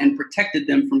coddled and protected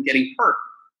them from getting hurt.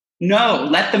 No,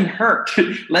 let them hurt.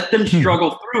 Let them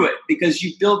struggle through it, because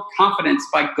you build confidence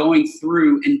by going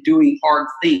through and doing hard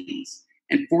things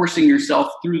and forcing yourself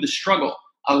through the struggle.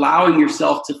 allowing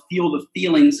yourself to feel the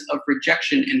feelings of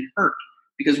rejection and hurt.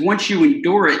 Because once you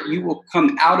endure it, you will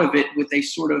come out of it with a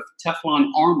sort of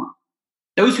Teflon armor.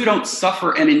 Those who don't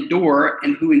suffer and endure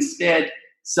and who instead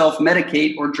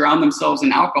self-medicate or drown themselves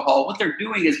in alcohol, what they're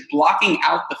doing is blocking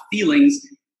out the feelings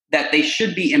that they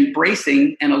should be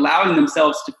embracing and allowing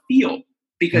themselves to feel.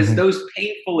 Because those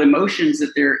painful emotions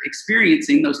that they're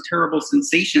experiencing, those terrible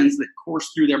sensations that course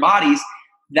through their bodies,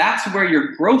 that's where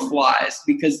your growth lies,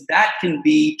 because that can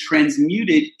be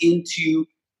transmuted into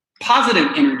positive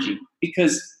energy,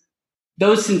 because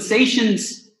those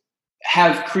sensations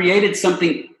have created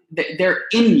something that they're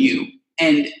in you,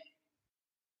 and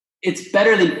it's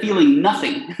better than feeling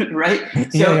nothing, right?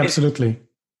 Yeah, absolutely.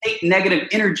 Take negative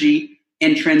energy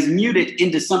and transmute it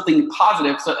into something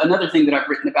positive. So another thing that I've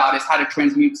written about is how to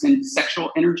transmute into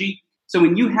sexual energy. So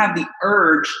when you have the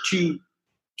urge to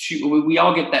we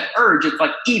all get that urge, it's like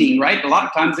eating, right? A lot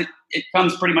of times it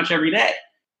comes pretty much every day.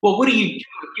 Well, what do? If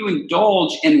you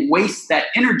indulge and waste that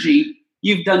energy,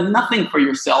 you've done nothing for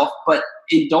yourself, but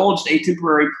indulged a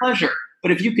temporary pleasure.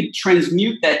 But if you could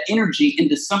transmute that energy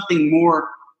into something more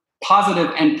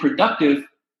positive and productive,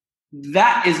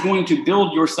 that is going to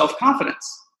build your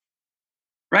self-confidence.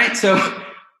 Right. So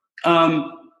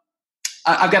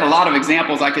I've got a lot of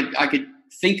examples I could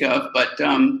think of, but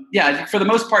yeah, for the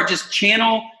most part, just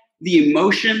channel the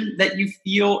emotion that you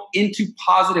feel into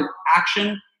positive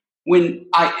action. When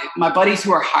my buddies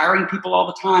who are hiring people all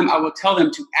the time, I will tell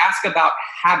them to ask about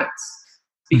habits,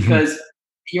 because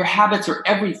your habits are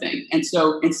everything. And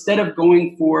so instead of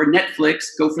going for Netflix,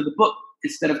 go for the book.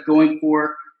 Instead of going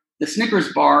for the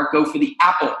Snickers bar, go for the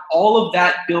apple. All of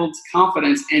that builds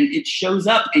confidence, and it shows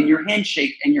up in your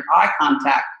handshake and your eye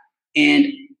contact and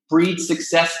breeds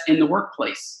success in the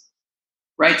workplace,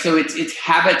 right? So it's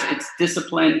habits, it's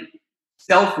discipline.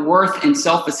 Self-worth and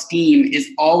self-esteem is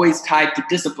always tied to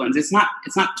disciplines. It's not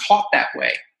taught that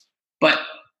way, but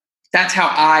that's how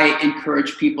I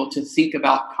encourage people to think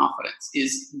about confidence,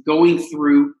 is going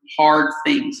through hard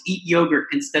things. Eat yogurt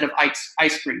instead of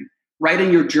ice cream. Write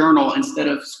in your journal instead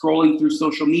of scrolling through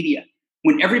social media.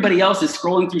 When everybody else is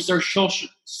scrolling through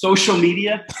social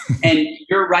media and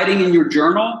you're writing in your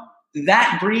journal,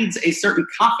 that breeds a certain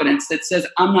confidence that says,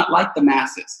 I'm not like the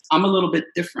masses. I'm a little bit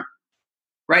different,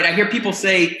 right? I hear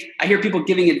people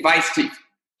giving advice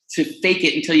to fake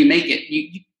it until you make it.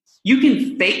 You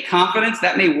can fake confidence.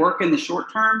 That may work in the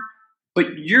short term,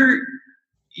 but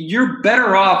you're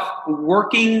better off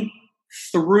working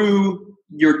through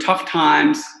your tough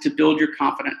times to build your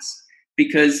confidence,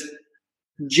 because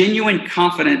genuine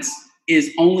confidence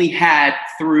is only had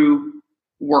through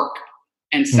work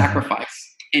and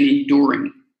sacrifice and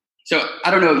enduring. So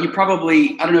I don't know if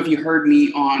you heard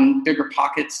me on Bigger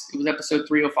Pockets. It was episode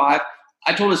 305.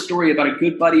 I told a story about a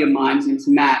good buddy of mine. His name's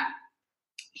Matt.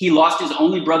 He lost his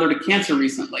only brother to cancer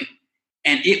recently,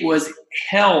 and it was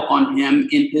hell on him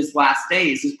in his last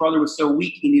days. His brother was so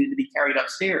weak, he needed to be carried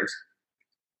upstairs.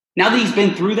 Now that he's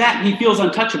been through that, he feels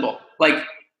untouchable. Like,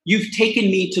 you've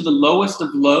taken me to the lowest of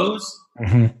lows.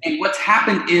 And what's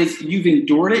happened is you've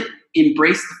endured it,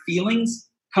 embraced the feelings,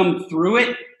 come through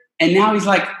it. And now he's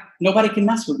like, nobody can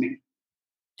mess with me.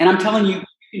 And I'm telling you,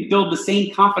 you can build the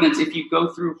same confidence if you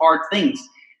go through hard things.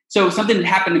 So something that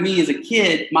happened to me as a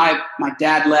kid, my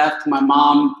dad left, my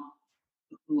mom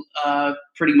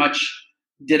pretty much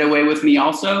did away with me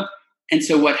also. And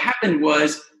so what happened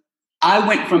was, I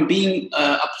went from being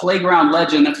a playground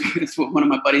legend, that's what one of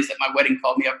my buddies at my wedding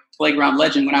called me, a playground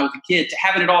legend when I was a kid, to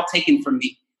having it all taken from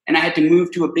me. And I had to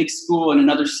move to a big school in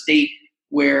another state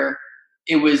where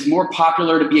it was more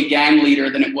popular to be a gang leader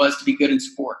than it was to be good in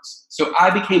sports. So I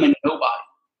became a nobody.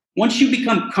 Once you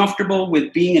become comfortable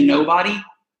with being a nobody,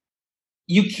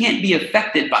 you can't be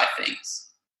affected by things,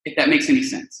 if that makes any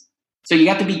sense. So you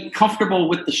have to be comfortable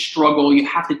with the struggle. You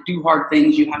have to do hard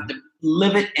things. You have to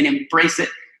live it and embrace it,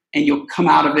 and you'll come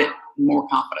out of it more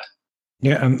confident.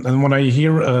 Yeah, and when I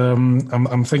hear,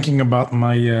 I'm thinking about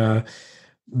my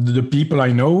the people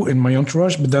I know in my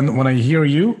entourage, but then when I hear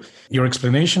your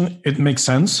explanation, it makes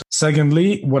sense.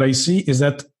 Secondly, what I see is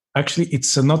that actually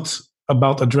it's not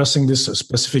about addressing this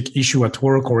specific issue at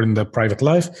work or in the private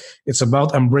life. It's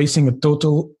about embracing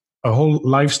a whole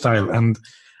lifestyle and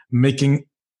making,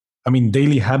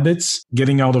 daily habits,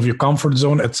 getting out of your comfort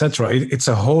zone, etc. It's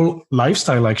a whole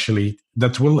lifestyle actually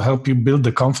that will help you build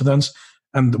the confidence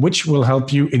and which will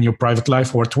help you in your private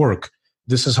life or at work.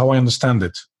 This is how I understand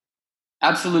it.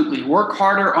 Absolutely. Work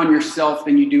harder on yourself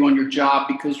than you do on your job,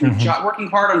 because your working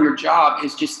hard on your job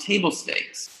is just table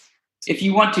stakes. If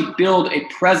you want to build a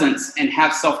presence and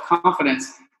have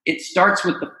self-confidence, it starts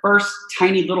with the first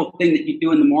tiny little thing that you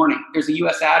do in the morning. There's a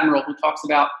U.S. Admiral who talks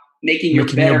about making your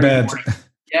bed.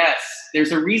 Yes,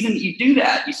 there's a reason you do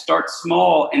that. You start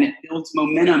small and it builds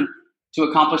momentum to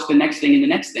accomplish the next thing and the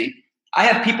next thing. I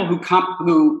have people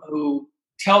who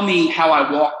tell me how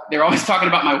I walk. They're always talking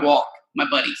about my walk, my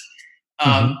buddies.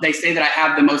 They say that I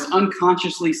have the most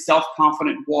unconsciously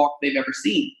self-confident walk they've ever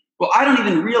seen. Well, I don't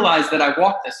even realize that I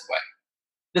walk this way.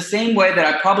 The same way that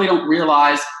I probably don't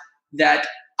realize that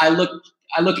I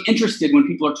look interested when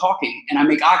people are talking and I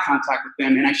make eye contact with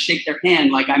them and I shake their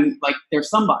hand like they're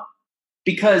somebody.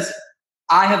 Because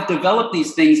I have developed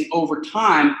these things over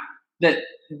time that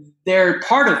they're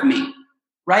part of me,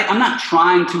 right? I'm not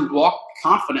trying to walk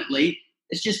confidently.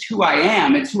 It's just who I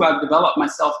am. It's who I've developed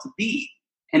myself to be.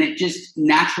 And it just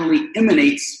naturally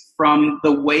emanates from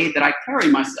the way that I carry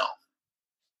myself.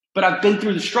 But I've been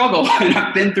through the struggle and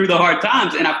I've been through the hard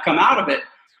times and I've come out of it.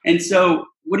 And so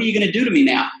what are you going to do to me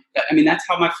now? I mean, that's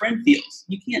how my friend feels.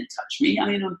 You can't touch me. I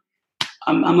mean,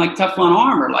 I'm like Teflon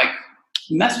armor, like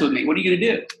mess with me. What are you going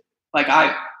to do? Like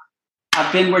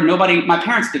I've been where my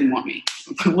parents didn't want me.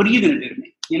 What are you going to do to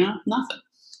me? You know, nothing.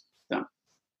 So.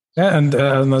 Yeah, and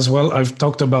as well, I've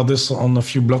talked about this on a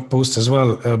few blog posts as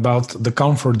well about the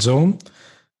comfort zone.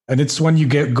 And it's when you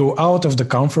go out of the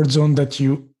comfort zone that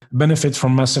you benefit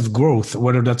from massive growth,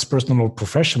 whether that's personal or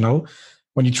professional.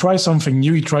 When you try something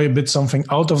new, you try something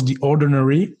out of the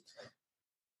ordinary.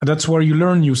 That's where you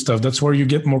learn new stuff. That's where you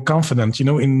get more confident. You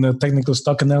know, in technical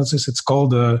stock analysis, it's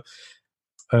called a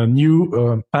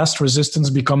new past resistance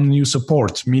become new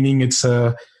support, meaning it's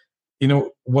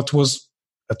what was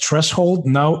a threshold,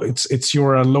 now it's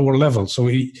your lower level. So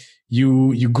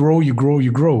you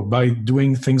grow by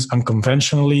doing things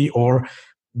unconventionally or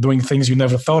doing things you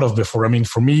never thought of before. I mean,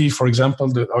 for me, for example,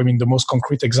 the most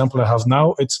concrete example I have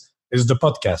now is the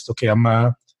podcast. Okay, I'm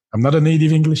not a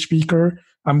native English speaker.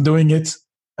 I'm doing it,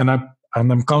 and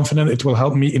I'm confident it will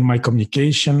help me in my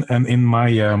communication and in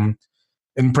my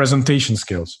in presentation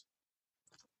skills.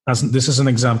 As this is an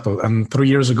example. And 3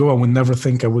 years ago, I would never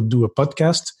think I would do a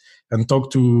podcast and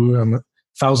talk to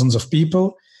thousands of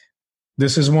people.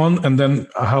 This is one. And then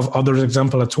I have other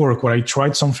example at work where I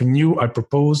tried something new. I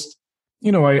proposed,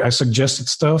 I suggested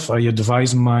stuff.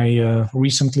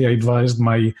 Recently I advised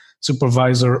my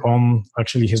supervisor on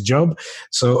actually his job.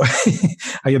 So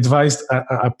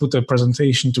I put a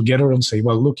presentation together and say,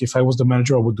 well, look, if I was the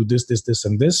manager, I would do this, this, this,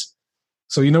 and this.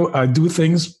 So, I do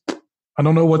things. I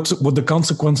don't know what the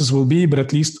consequences will be, but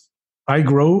at least I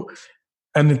grow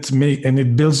and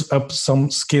it builds up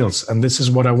some skills. And this is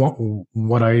what I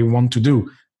want to do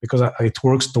because it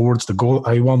works towards the goal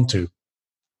I want to.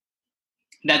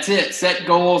 That's it. Set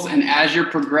goals. And as you're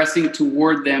progressing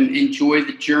toward them, enjoy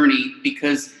the journey,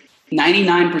 because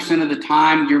 99% of the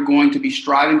time you're going to be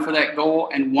striving for that goal.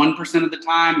 And 1% of the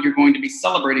time you're going to be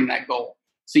celebrating that goal.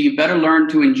 So you better learn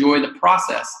to enjoy the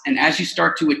process. And as you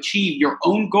start to achieve your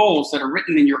own goals that are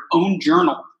written in your own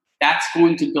journal, that's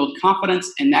going to build confidence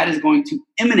and that is going to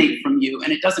emanate from you.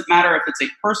 And it doesn't matter if it's a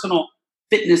personal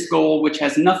fitness goal, which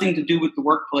has nothing to do with the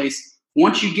workplace.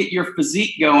 Once you get your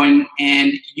physique going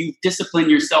and you discipline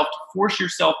yourself to force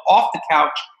yourself off the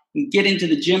couch and get into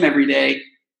the gym every day,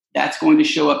 that's going to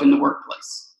show up in the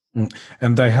workplace.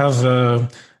 And I have...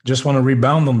 just want to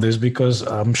rebound on this because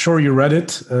I'm sure you read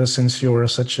it since you're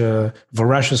such a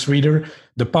voracious reader.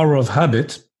 The Power of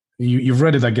Habit. You've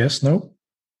read it, I guess, no?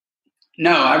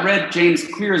 No, I read James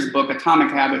Clear's book, Atomic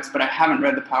Habits, but I haven't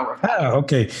read The Power of Habit.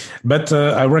 Okay. But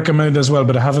I recommend it as well,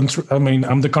 but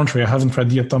I'm the contrary. I haven't read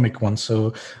the Atomic one,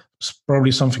 so it's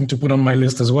probably something to put on my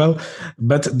list as well.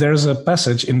 But there's a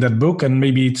passage in that book, and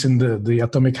maybe it's in the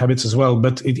Atomic Habits as well,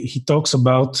 but he talks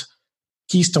about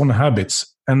keystone habits.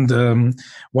 And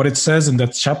what it says in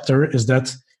that chapter is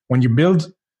that when you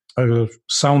build a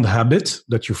sound habit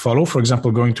that you follow, for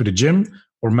example, going to the gym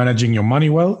or managing your money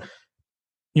well,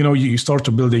 you start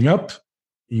to building up,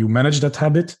 you manage that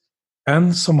habit,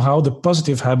 and somehow the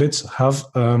positive habits have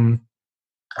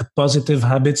positive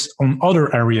habits on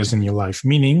other areas in your life.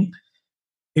 Meaning,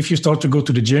 if you start to go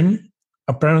to the gym,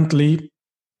 apparently,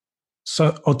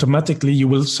 so automatically you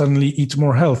will suddenly eat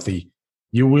more healthy.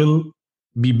 You will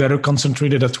be better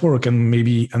concentrated at work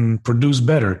and produce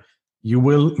better. You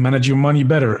will manage your money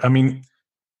better. I mean,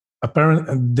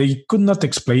 apparently they could not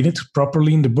explain it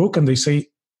properly in the book, and they say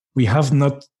we have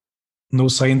no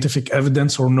scientific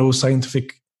evidence or no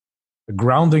scientific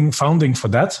founding for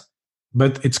that,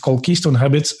 but it's called Keystone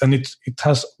Habits, and it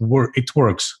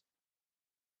works.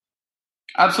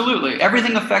 Absolutely.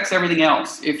 Everything affects everything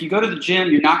else. If you go to the gym,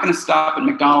 you're not going to stop at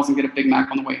McDonald's and get a Big Mac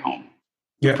on the way home.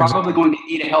 You're probably going to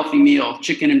eat a healthy meal,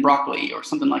 chicken and broccoli or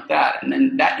something like that. And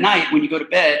then that night when you go to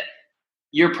bed,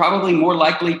 you're probably more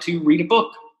likely to read a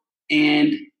book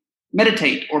and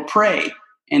meditate or pray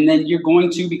And then you're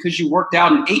going to, because you worked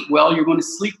out and ate well, you're going to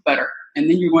sleep better. And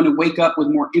then you're going to wake up with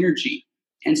more energy.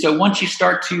 And so once you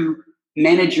start to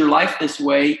manage your life this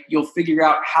way, you'll figure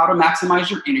out how to maximize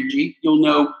your energy. You'll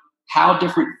know how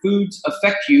different foods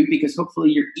affect you, because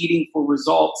hopefully you're eating for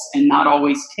results and not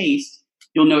always taste.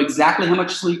 You'll know exactly how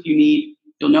much sleep you need.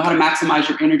 You'll know how to maximize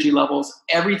your energy levels.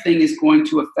 Everything is going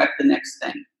to affect the next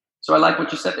thing. So I like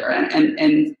what you said there.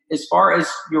 And as far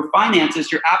as your finances,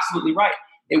 you're absolutely right.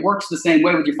 It works the same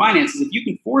way with your finances. If you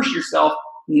can force yourself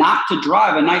not to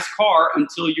drive a nice car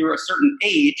until you're a certain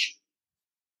age,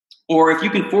 or if you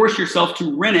can force yourself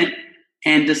to rent it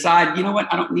and decide, you know what,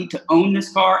 I don't need to own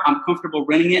this car, I'm comfortable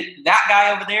renting it. That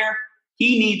guy over there,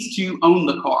 he needs to own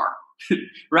the car,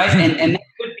 right? And that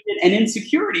could be an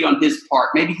insecurity on his part.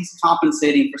 Maybe he's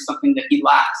compensating for something that he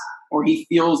lacks, or he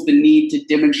feels the need to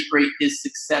demonstrate his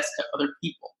success to other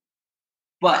people.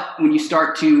 But when you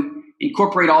start to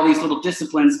incorporate all these little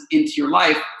disciplines into your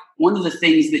life, one of the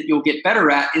things that you'll get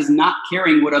better at is not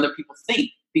caring what other people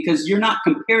think, because you're not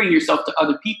comparing yourself to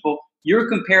other people. You're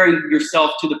comparing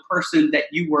yourself to the person that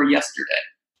you were yesterday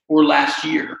or last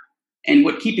year. And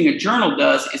what keeping a journal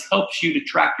does is helps you to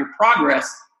track your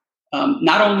progress,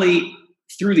 not only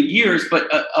through the years, but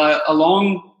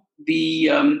along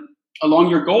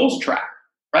your goals track,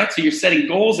 right? So you're setting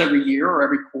goals every year or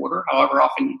every quarter, however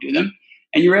often you do them,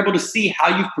 and you're able to see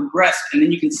how you've progressed, and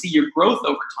then you can see your growth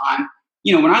over time.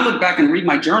 You know, when I look back and read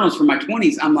my journals from my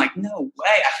 20s, I'm like, no way,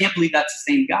 I can't believe that's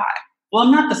the same guy. Well,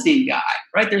 I'm not the same guy,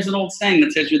 right? There's an old saying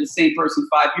that says you're the same person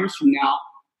 5 years from now,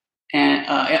 and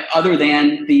other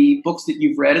than the books that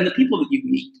you've read and the people that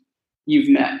you've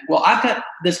met. Well, I've got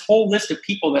this whole list of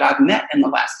people that I've met in the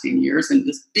last 10 years and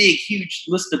this big, huge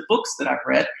list of books that I've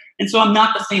read. And so I'm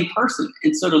not the same person.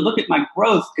 And so to look at my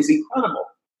growth is incredible.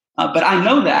 But I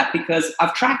know that because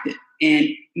I've tracked it, and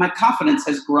my confidence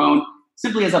has grown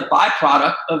simply as a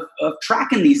byproduct of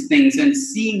tracking these things and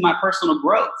seeing my personal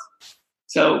growth.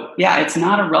 So yeah, it's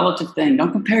not a relative thing.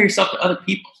 Don't compare yourself to other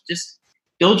people. Just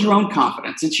build your own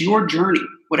confidence. It's your journey.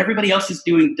 What everybody else is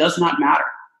doing does not matter.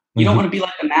 You don't want to be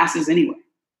like the masses anyway.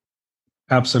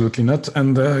 Absolutely not.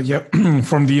 And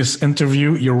from this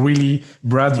interview,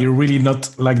 Brad, you're really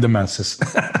not like the masses.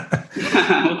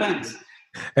 Well, thanks.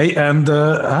 Hey, and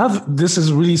this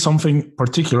is really something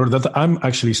particular that I'm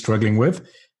actually struggling with.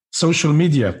 Social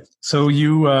media. So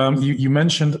you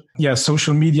mentioned,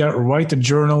 social media, write a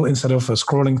journal instead of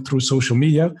scrolling through social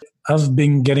media. I've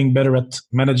been getting better at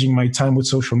managing my time with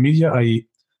social media.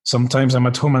 Sometimes I'm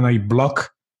at home and I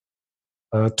block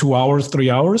 2 hours, 3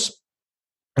 hours,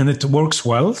 and it works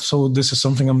well. So this is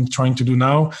something I'm trying to do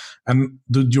now. And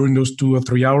during those 2 or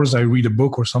 3 hours, I read a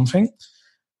book or something.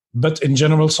 But in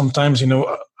general, sometimes,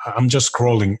 I'm just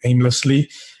scrolling aimlessly,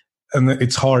 and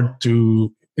it's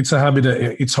a habit.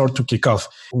 It's hard to kick off.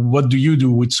 What do you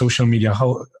do with social media?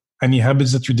 Any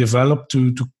habits that you develop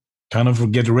to kind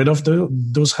of get rid of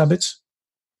those habits?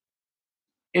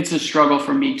 It's a struggle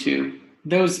for me too.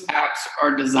 Those apps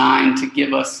are designed to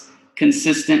give us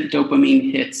consistent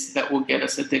dopamine hits that will get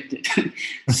us addicted.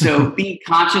 So being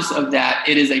conscious of that,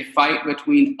 it is a fight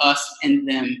between us and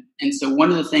them. And so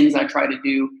one of the things I try to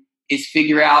do is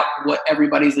figure out what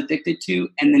everybody's addicted to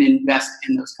and then invest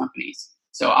in those companies.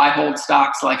 So I hold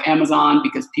stocks like Amazon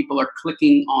because people are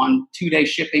clicking on 2-day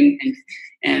shipping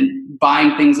and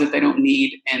buying things that they don't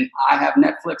need. And I have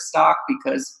Netflix stock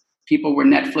because people were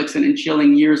Netflixing and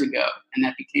chilling years ago, and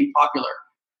that became popular.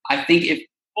 I think if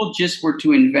people just were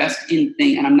to invest in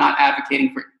things, and I'm not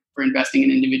advocating for investing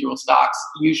in individual stocks,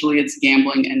 usually it's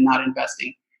gambling and not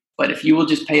investing. But if you will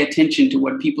just pay attention to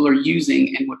what people are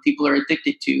using and what people are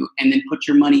addicted to, and then put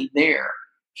your money there,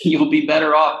 you'll be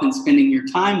better off than spending your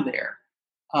time there.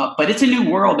 But it's a new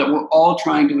world that we're all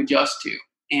trying to adjust to.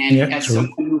 And as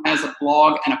someone who has a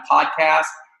blog and a podcast,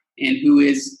 and who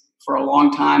is, for a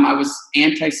long time, I was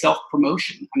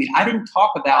anti-self-promotion. I mean, I didn't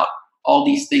talk about all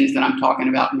these things that I'm talking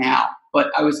about now, but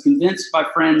I was convinced by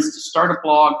friends to start a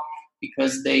blog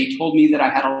because they told me that I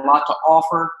had a lot to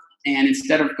offer. And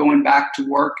instead of going back to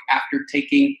work after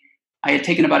I had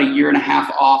taken about 1.5 years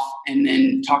off, and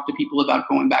then talked to people about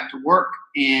going back to work,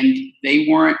 and they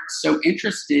weren't so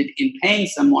interested in paying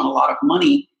someone a lot of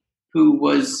money who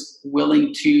was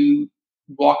willing to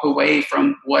walk away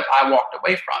from what I walked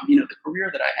away from, the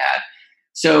career that I had.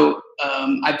 So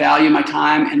I value my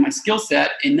time and my skill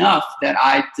set enough that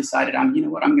I decided I'm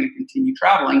going to continue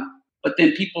traveling. But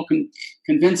then people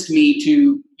convinced me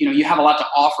to, you have a lot to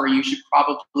offer, you should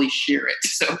probably share it.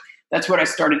 So that's what I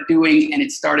started doing, and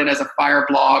it started as a fire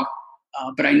blog.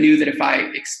 But I knew that if I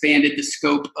expanded the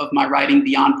scope of my writing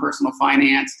beyond personal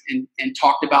finance and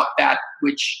talked about that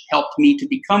which helped me to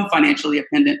become financially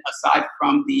independent, aside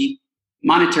from the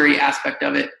monetary aspect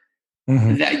of it,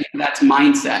 that's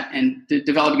mindset, and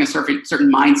developing a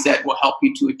certain mindset will help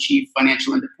you to achieve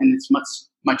financial independence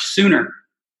much sooner.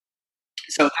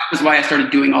 So that was why I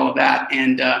started doing all of that,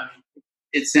 and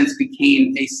it since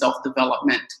became a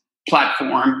self-development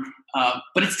platform.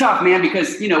 But it's tough, man,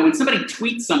 because when somebody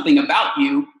tweets something about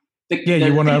you,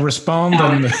 you want to respond.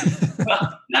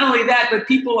 Well, not only that, but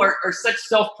people are such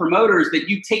self-promoters that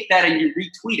you take that and you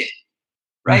retweet it,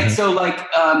 right? So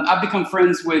I've become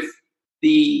friends with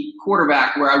the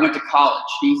quarterback where I went to college.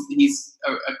 He's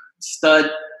a stud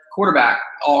quarterback,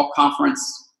 all conference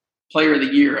player of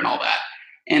the year and all that.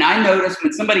 And I noticed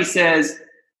when somebody says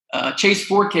Chase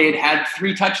Fourcade had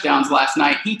 3 touchdowns last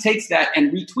night, he takes that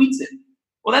and retweets it.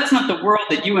 Well, that's not the world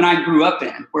that you and I grew up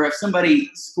in, where if somebody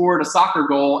scored a soccer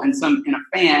goal and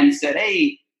a fan said,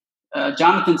 hey,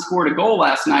 Jonathan scored a goal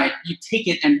last night, you take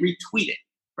it and retweet it,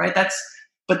 right?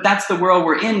 But that's the world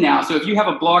we're in now. So if you have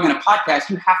a blog and a podcast,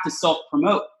 you have to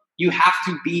self-promote. You have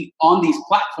to be on these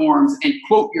platforms and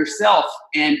quote yourself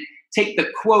and take the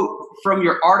quote from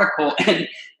your article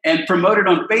and promote it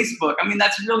on Facebook. I mean,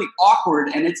 that's really awkward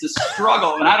and it's a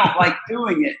struggle and I don't like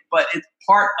doing it, but it's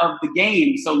part of the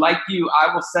game. So like you,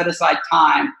 I will set aside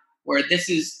time where this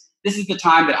is the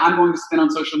time that I'm going to spend on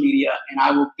social media and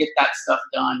I will get that stuff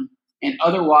done. And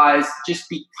otherwise, just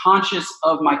be conscious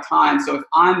of my time. So if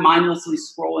I'm mindlessly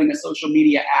scrolling a social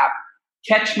media app,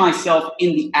 catch myself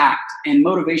in the act. And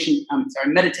meditation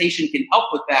can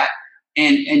help with that.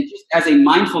 And just as a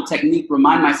mindful technique,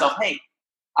 remind myself, hey,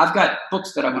 I've got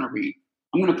books that I want to read.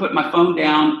 I'm going to put my phone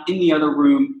down in the other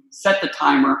room, set the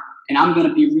timer, and I'm going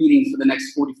to be reading for the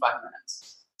next 45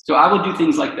 minutes. So I will do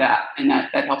things like that, and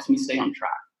that helps me stay on track.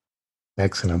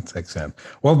 Excellent.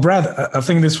 Well, Brad, I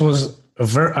think this was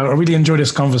I really enjoyed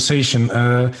this conversation.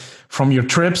 From your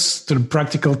trips to the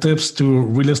practical tips to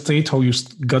real estate, how you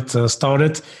got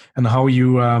started and how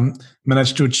you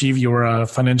managed to achieve your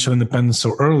financial independence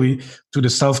so early, to the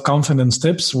self-confidence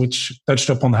tips, which touched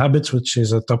upon habits, which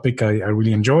is a topic I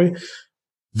really enjoy.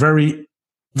 Very,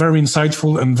 very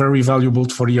insightful and very valuable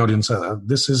for the audience.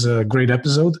 This is a great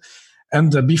episode.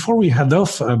 And before we head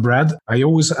off, Brad, I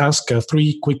always ask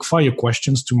 3 quick fire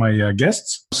questions to my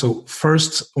guests. So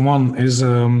first one is,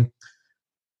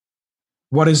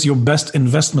 what is your best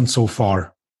investment so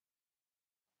far?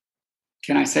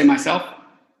 Can I say myself?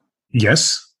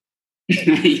 Yes.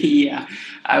 Yeah,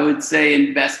 I would say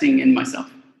investing in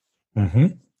myself.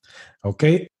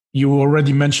 Okay. You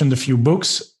already mentioned a few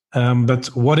books. But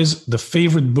what is the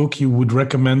favorite book you would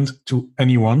recommend to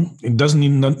anyone? It doesn't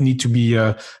need to be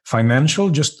financial,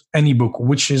 just any book.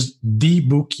 Which is the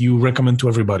book you recommend to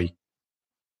everybody?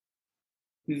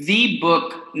 The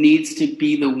book needs to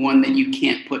be the one that you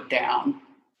can't put down.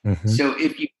 So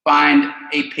if you find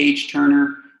a page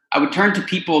turner, I would turn to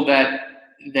people that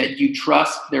you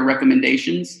trust their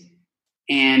recommendations.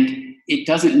 And it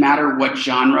doesn't matter what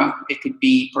genre. It could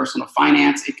be personal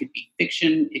finance. It could be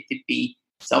fiction. It could be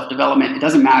self-development. It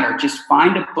doesn't matter. Just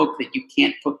find a book that you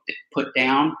can't put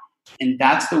down, and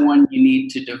that's the one you need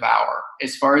to devour.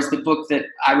 As far as the book that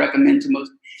I recommend to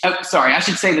most, I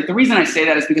should say that the reason I say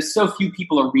that is because so few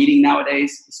people are reading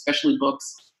nowadays, especially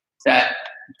books,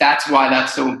 that's why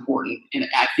that's so important. And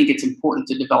I think it's important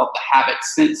to develop the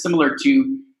habits, similar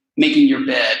to making your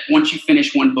bed. Once you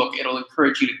finish one book, it'll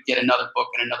encourage you to get another book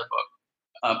and another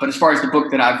book. But as far as the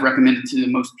book that I've recommended to the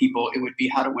most people, it would be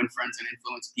How to Win Friends and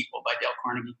Influence People by Dale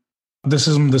Carnegie. This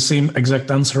is the same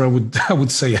exact answer I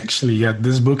would say, actually. Yeah,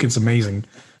 this book, it's amazing.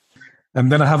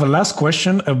 And then I have a last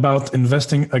question about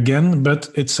investing again, but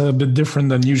it's a bit different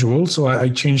than usual. So I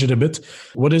changed it a bit.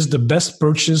 What is the best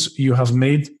purchase you have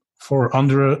made for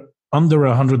under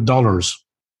 $100?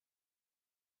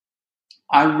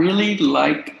 I really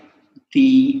like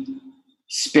the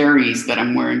Sperry's that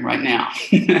I'm wearing right now.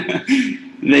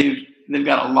 They've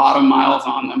got a lot of miles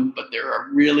on them, but they're a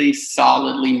really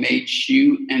solidly made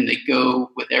shoe, and they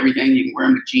go with everything. You can wear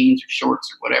them with jeans or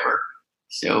shorts or whatever.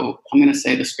 So I'm going to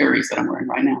say the Sperry's that I'm wearing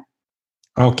right now.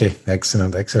 Okay,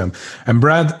 excellent. And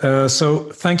Brad, so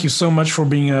thank you so much for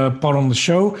being a part on the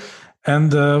show.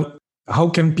 And how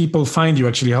can people find you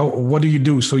actually? What do you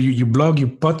do? So you blog, you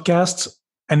podcast,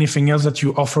 anything else that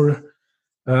you offer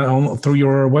through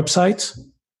your website?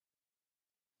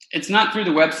 It's not through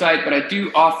the website, but I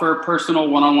do offer personal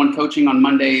one-on-one coaching on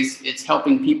Mondays. It's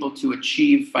helping people to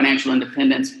achieve financial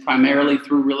independence primarily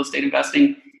through real estate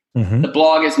investing. The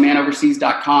blog is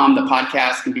manoverseas.com. The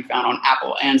podcast can be found on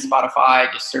Apple and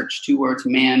Spotify. Just search 2 words,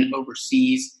 Man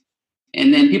Overseas.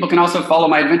 And then people can also follow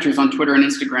my adventures on Twitter and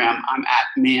Instagram. I'm at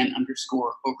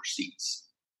man_overseas.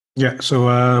 Yeah.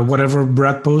 So whatever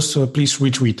Brad posts, please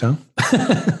retweet. Huh?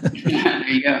 There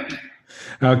you go.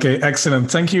 Okay, excellent.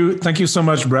 Thank you. Thank you so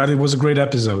much, Brad. It was a great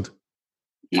episode.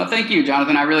 Well, thank you,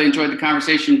 Jonathan. I really enjoyed the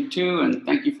conversation too, and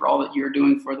thank you for all that you're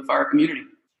doing for the fire community.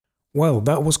 Well,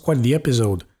 that was quite the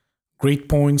episode. Great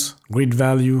points, great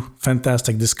value,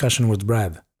 fantastic discussion with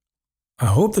Brad. I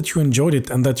hope that you enjoyed it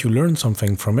and that you learned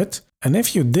something from it. And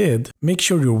if you did, make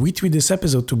sure you retweet this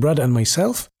episode to Brad and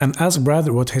myself and ask Brad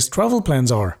what his travel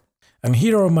plans are. And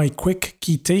here are my quick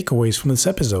key takeaways from this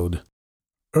episode.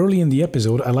 Early in the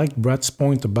episode, I liked Brad's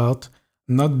point about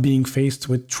not being faced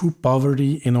with true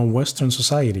poverty in our Western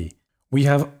society. We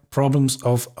have problems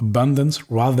of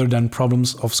abundance rather than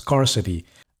problems of scarcity.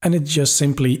 And it's just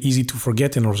simply easy to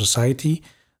forget in our society,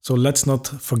 so let's not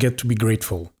forget to be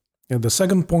grateful. The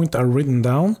second point I've written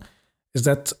down is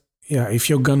that if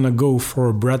you're gonna go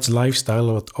for Brad's lifestyle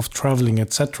of traveling,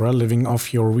 etc., living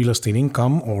off your real estate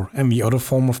income or any other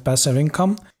form of passive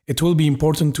income, it will be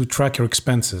important to track your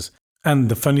expenses. And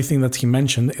the funny thing that he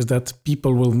mentioned is that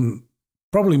people will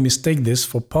probably mistake this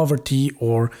for poverty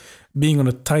or being on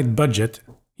a tight budget.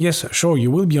 Yes, sure,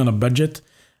 you will be on a budget,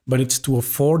 but it's to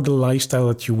afford the lifestyle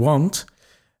that you want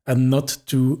and not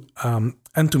to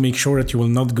and to make sure that you will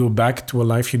not go back to a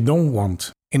life you don't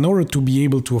want. In order to be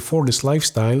able to afford this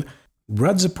lifestyle,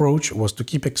 Brad's approach was to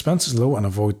keep expenses low and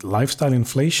avoid lifestyle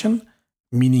inflation,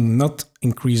 meaning not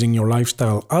increasing your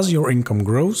lifestyle as your income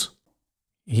grows.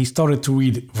 He started to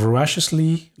read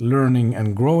voraciously, learning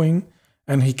and growing,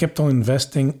 and he kept on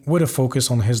investing with a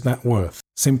focus on his net worth.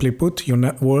 Simply put, your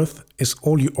net worth is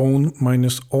all you own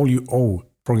minus all you owe.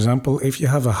 For example, if you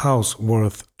have a house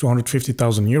worth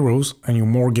 250,000 euros and your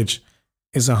mortgage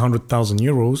is 100,000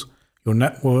 euros, your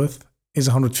net worth is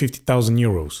 150,000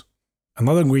 euros.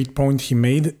 Another great point he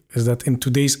made is that in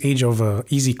today's age of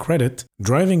easy credit,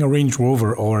 driving a Range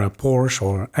Rover or a Porsche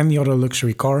or any other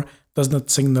luxury car does not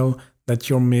signal that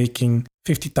you're making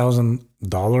 $50,000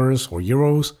 or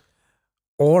euros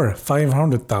or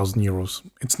 500,000 euros.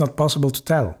 It's not possible to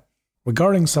tell.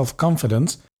 Regarding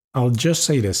self-confidence, I'll just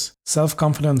say this.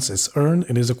 Self-confidence is earned,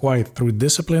 it is acquired through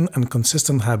discipline and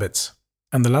consistent habits.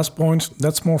 And the last point,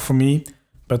 that's more for me,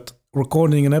 but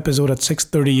recording an episode at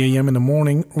 6:30 a.m. in the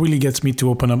morning really gets me to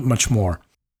open up much more.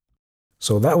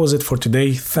 So that was it for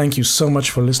today. Thank you so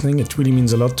much for listening. It really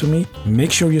means a lot to me.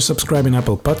 Make sure you subscribe in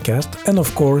Apple Podcast. And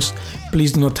of course,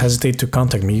 please do not hesitate to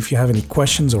contact me. If you have any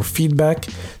questions or feedback,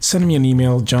 send me an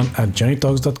email,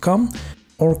 john@johnnytalks.com,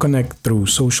 or connect through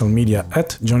social media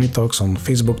at Johnny Talks on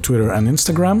Facebook, Twitter, and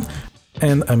Instagram.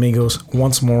 And amigos,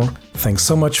 once more, thanks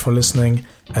so much for listening,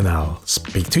 and I'll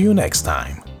speak to you next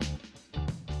time.